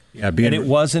was. Yeah. And it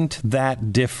wasn't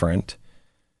that different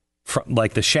from,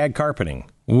 like, the shag carpeting.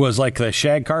 Was like the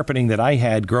shag carpeting that I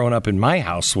had growing up in my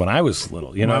house when I was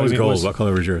little. You know, mine was gold. What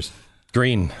color was yours?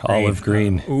 Green, olive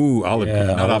green. Olive green,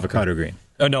 not avocado green.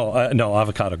 Oh no,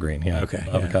 avocado green. Yeah, okay,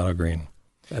 avocado green.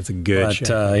 That's a good check.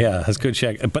 That's a good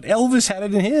check. But Elvis had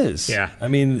it in his. Yeah. I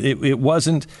mean, it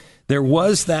wasn't, there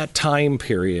was that time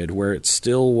period where it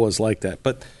still was like that.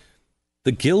 But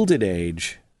the Gilded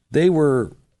Age,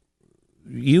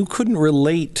 you couldn't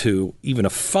relate to even a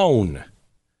phone.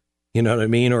 You know what I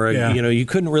mean? Or, you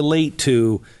couldn't relate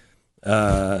to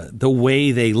the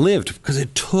way they lived because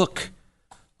it took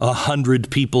 100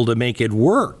 people to make it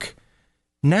work.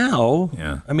 Now,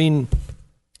 I mean,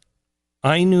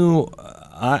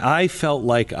 I felt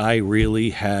like I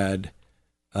really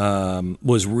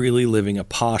was really living a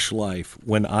posh life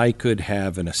when I could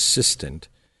have an assistant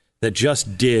that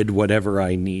just did whatever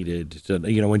I needed.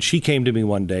 When she came to me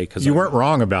one day, because you weren't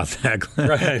wrong about that, Glenn.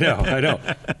 Right, I know.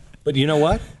 But you know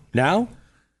what? Now,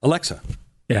 Alexa.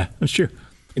 Yeah, that's true.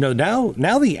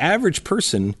 Now the average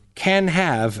person can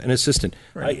have an assistant.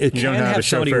 Right. It can have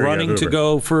somebody running to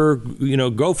go for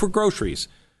groceries.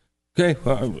 Okay,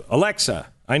 Alexa,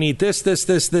 I need this.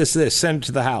 Send it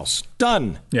to the house.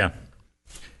 Done. Yeah.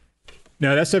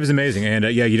 No, that stuff is amazing. And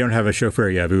you don't have a chauffeur,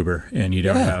 you have Uber, and you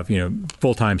don't have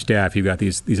full-time staff. You've got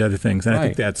these other things, and I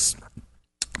think that's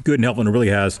good and helpful, and it really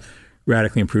has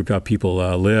radically improved how people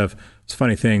live. It's a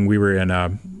funny thing. We were in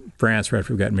France right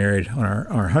after we got married on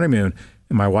our honeymoon,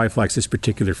 and my wife likes this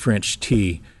particular French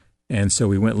tea, and so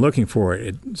we went looking for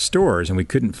it at stores, and we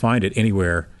couldn't find it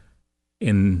anywhere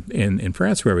in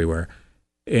France where we were.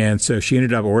 And so she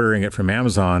ended up ordering it from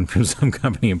Amazon from some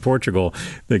company in Portugal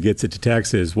that gets it to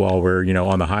Texas while we're,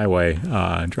 on the highway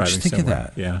driving Just think somewhere.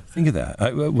 Of that. Yeah. Think of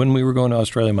that. When we were going to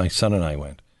Australia, my son and I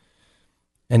went,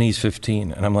 and he's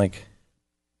 15. And I'm like,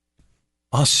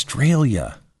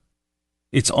 Australia.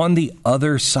 It's on the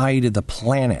other side of the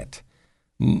planet.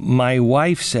 My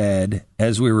wife said,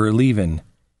 as we were leaving,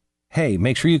 hey,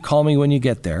 make sure you call me when you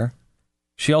get there.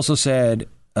 She also said,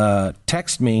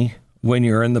 text me when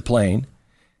you're in the plane.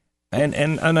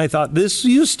 And I thought, this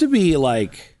used to be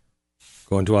like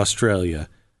going to Australia.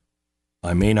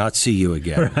 I may not see you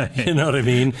again. Right. You know what I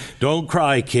mean? Don't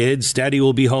cry, kids. Daddy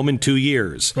will be home in 2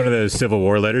 years. One of those Civil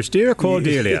War letters. Dear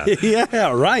Cordelia.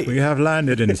 Yeah, right. We have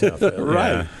landed in Southfield.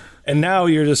 Right. Yeah. And now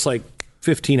you're just like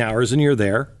 15 hours and you're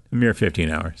there. A mere 15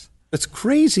 hours. That's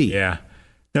crazy. Yeah.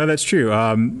 No, that's true.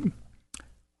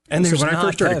 And so when I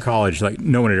first started college,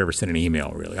 no one had ever sent an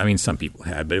email, really. I mean, some people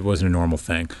had, but it wasn't a normal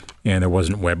thing. And there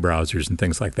wasn't web browsers and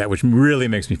things like that, which really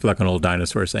makes me feel like an old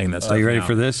dinosaur saying that stuff. Are you ready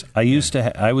for this?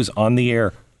 I was on the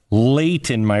air late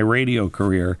in my radio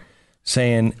career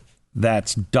saying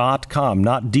that's .com,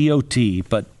 not .dot,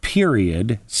 but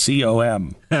period,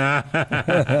 .com.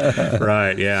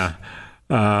 Right, yeah.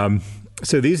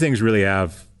 So these things really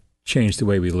have changed the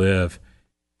way we live.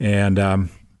 And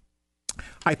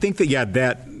I think that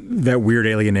that weird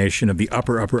alienation of the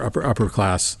upper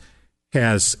class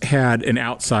has had an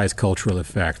outsized cultural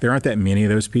effect. There aren't that many of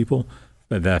those people,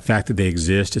 but the fact that they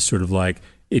exist is sort of like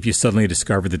if you suddenly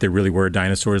discovered that there really were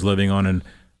dinosaurs living on an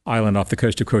island off the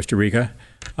coast of Costa Rica.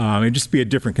 It'd just be a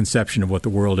different conception of what the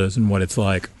world is and what it's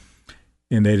like.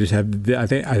 And they just have, I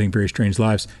think, very strange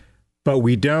lives. But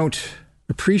we don't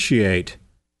appreciate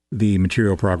the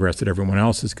material progress that everyone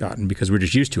else has gotten because we're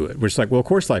just used to it. We're just like, well, of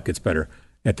course life gets better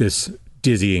at this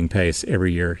dizzying pace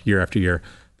every year, year after year.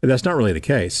 But that's not really the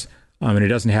case. And it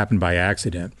doesn't happen by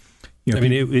accident.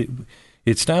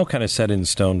 It's now kind of set in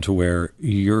stone to where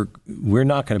we're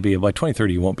not going to be able, by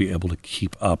 2030, you won't be able to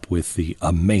keep up with the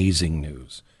amazing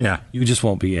news. Yeah. You just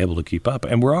won't be able to keep up.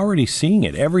 And we're already seeing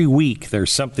it. Every week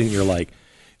there's something you're like,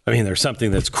 there's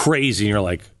something that's crazy and you're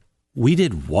like, we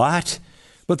did what?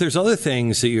 But there's other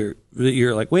things that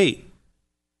you're like, wait,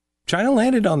 China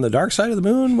landed on the dark side of the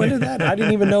moon? When did that? I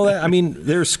didn't even know that.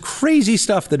 There's crazy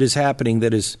stuff that is happening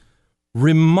that is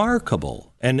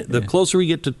remarkable. And the closer we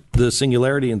get to the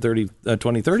singularity in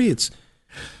 2030,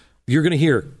 you're going to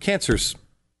hear cancer's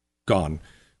gone,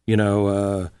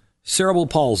 cerebral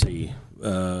palsy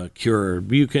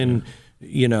cured. You can,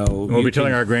 we'll be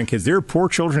telling our grandkids, there are poor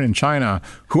children in China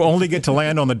who only get to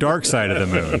land on the dark side of the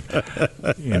moon.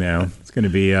 It's going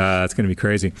to be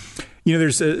crazy.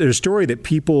 There's a story that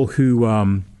people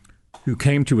who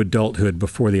came to adulthood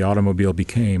before the automobile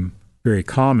became very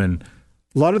common,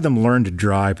 a lot of them learned to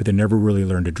drive, but they never really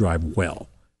learned to drive well.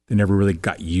 They never really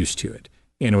got used to it.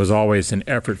 And it was always an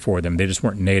effort for them. They just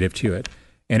weren't native to it.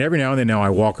 And every now and then now I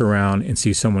walk around and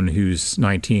see someone who's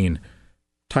 19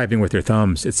 typing with their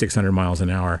thumbs at 600 miles an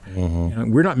hour.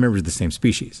 Mm-hmm. We're not members of the same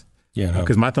species. Yeah,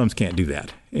 because my thumbs can't do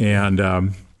that. And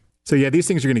these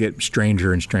things are going to get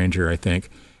stranger and stranger, I think.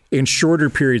 In shorter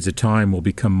periods of time will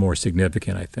become more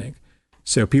significant, I think.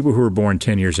 So people who were born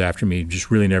 10 years after me just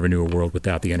really never knew a world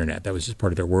without the internet. That was just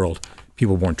part of their world.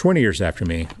 People born 20 years after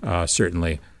me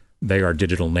certainly they are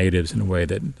digital natives in a way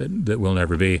that we'll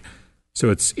never be. So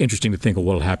it's interesting to think of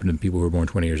what will happen to the people who were born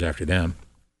 20 years after them.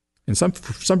 And some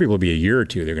people will be a year or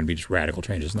two. They're going to be just radical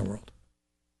changes in the world.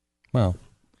 Well,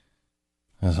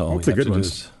 that's all we have to do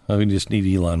is we just need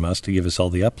Elon Musk to give us all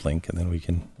the uplink, and then we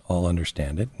can all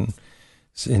understand it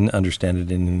and understand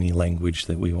it in any language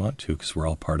that we want to, because we're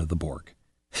all part of the Borg.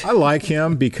 I like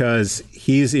him because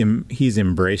he's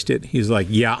embraced it. He's like,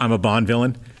 yeah, I'm a Bond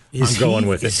villain. I'm going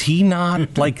with it. Is he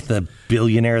not like the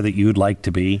billionaire that you'd like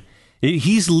to be?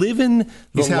 He's living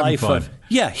the life of,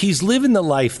 he's living the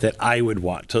life that I would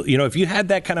want to. You know, if you had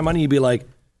that kind of money, you'd be like,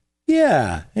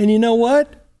 yeah, and you know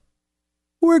what?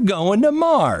 We're going to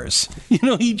Mars. You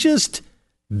know, he just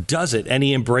does it, and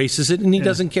he embraces it, and he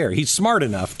doesn't care. He's smart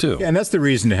enough, too. Yeah, and that's the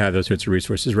reason to have those sorts of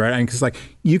resources, right? I mean, because, like,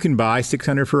 you can buy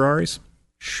 600 Ferraris,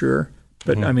 sure.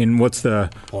 But, I mean, what's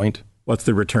the point? What's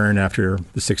the return after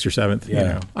the 6th or 7th? Yeah. You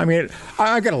know? I mean,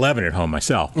 I've got 11 at home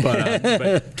myself,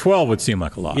 but 12 would seem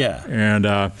like a lot. Yeah.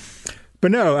 And,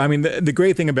 but no, I mean, the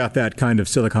great thing about that kind of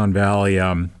Silicon Valley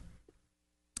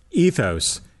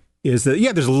ethos is that,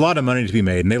 there's a lot of money to be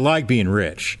made, and they like being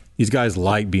rich. These guys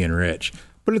like being rich.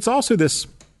 But it's also this,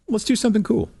 let's do something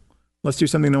cool. Let's do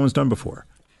something no one's done before.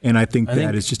 And I think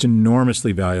that is just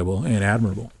enormously valuable and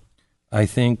admirable. I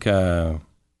think I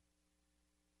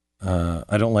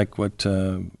don't like what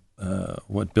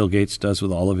Bill Gates does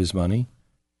with all of his money,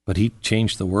 but he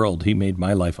changed the world. He made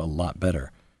my life a lot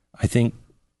better. I think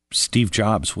Steve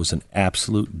Jobs was an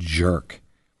absolute jerk.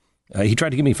 He tried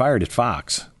to get me fired at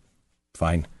Fox.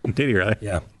 Fine. Did he really?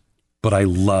 Yeah. But I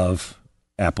love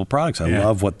Apple products. I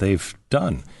love what they've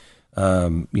done. I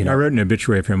wrote an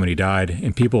obituary for him when he died,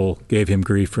 and people gave him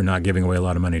grief for not giving away a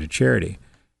lot of money to charity.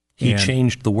 He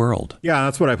changed the world. Yeah,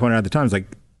 that's what I pointed out at the time. It's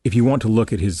like, if you want to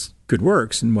look at his good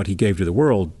works and what he gave to the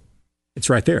world, it's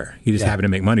right there. He just happened to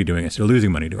make money doing it, so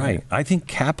losing money doing it. Right. I think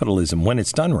capitalism, when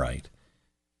it's done right,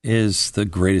 is the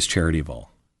greatest charity of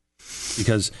all.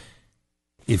 Because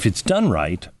if it's done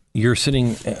right, you're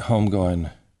sitting at home going,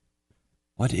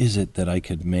 what is it that I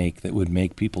could make that would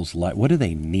make people's life? What do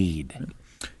they need?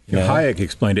 Hayek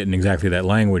explained it in exactly that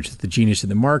language. The genius of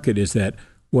the market is that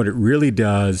what it really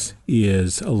does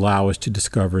is allow us to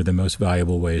discover the most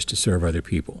valuable ways to serve other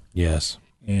people. Yes.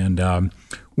 And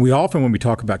we often, when we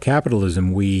talk about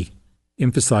capitalism, we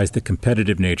emphasize the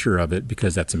competitive nature of it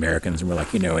because that's Americans. And we're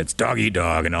like, it's dog eat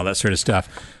dog and all that sort of stuff.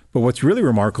 But what's really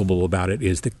remarkable about it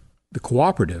is the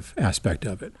cooperative aspect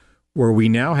of it, where we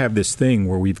now have this thing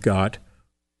where we've got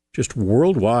just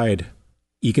worldwide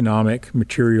economic,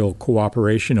 material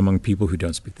cooperation among people who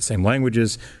don't speak the same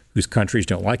languages, whose countries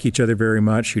don't like each other very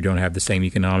much, who don't have the same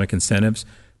economic incentives,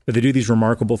 but they do these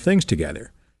remarkable things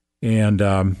together. And,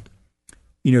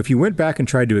 if you went back and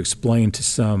tried to explain to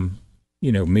some,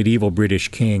 medieval British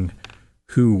king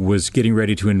who was getting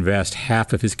ready to invest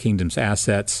half of his kingdom's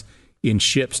assets in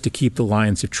ships to keep the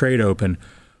lines of trade open,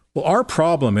 well, our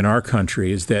problem in our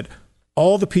country is that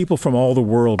all the people from all the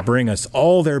world bring us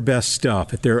all their best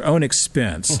stuff at their own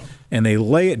expense, and they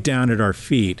lay it down at our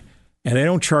feet, and they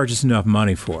don't charge us enough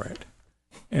money for it.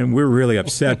 And we're really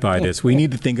upset by this. We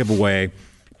need to think of a way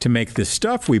to make this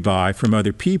stuff we buy from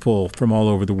other people from all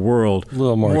over the world a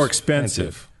little more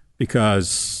expensive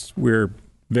because we're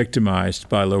victimized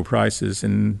by low prices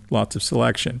and lots of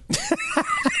selection.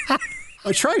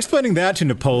 Try explaining that to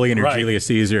Napoleon or Julius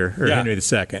Caesar or Henry II. It's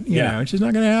just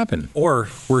not going to happen. Or,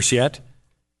 worse yet,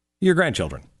 your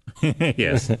grandchildren.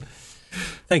 Yes.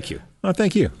 Thank you. Oh,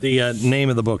 thank you. The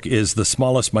name of the book is The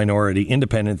Smallest Minority,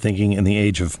 Independent Thinking in the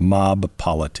Age of Mob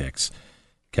Politics.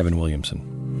 Kevin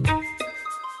Williamson.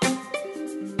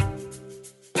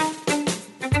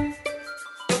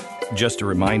 Just a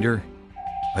reminder,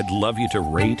 I'd love you to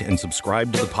rate and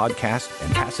subscribe to the podcast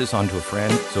and pass this on to a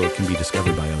friend so it can be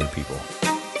discovered by other people.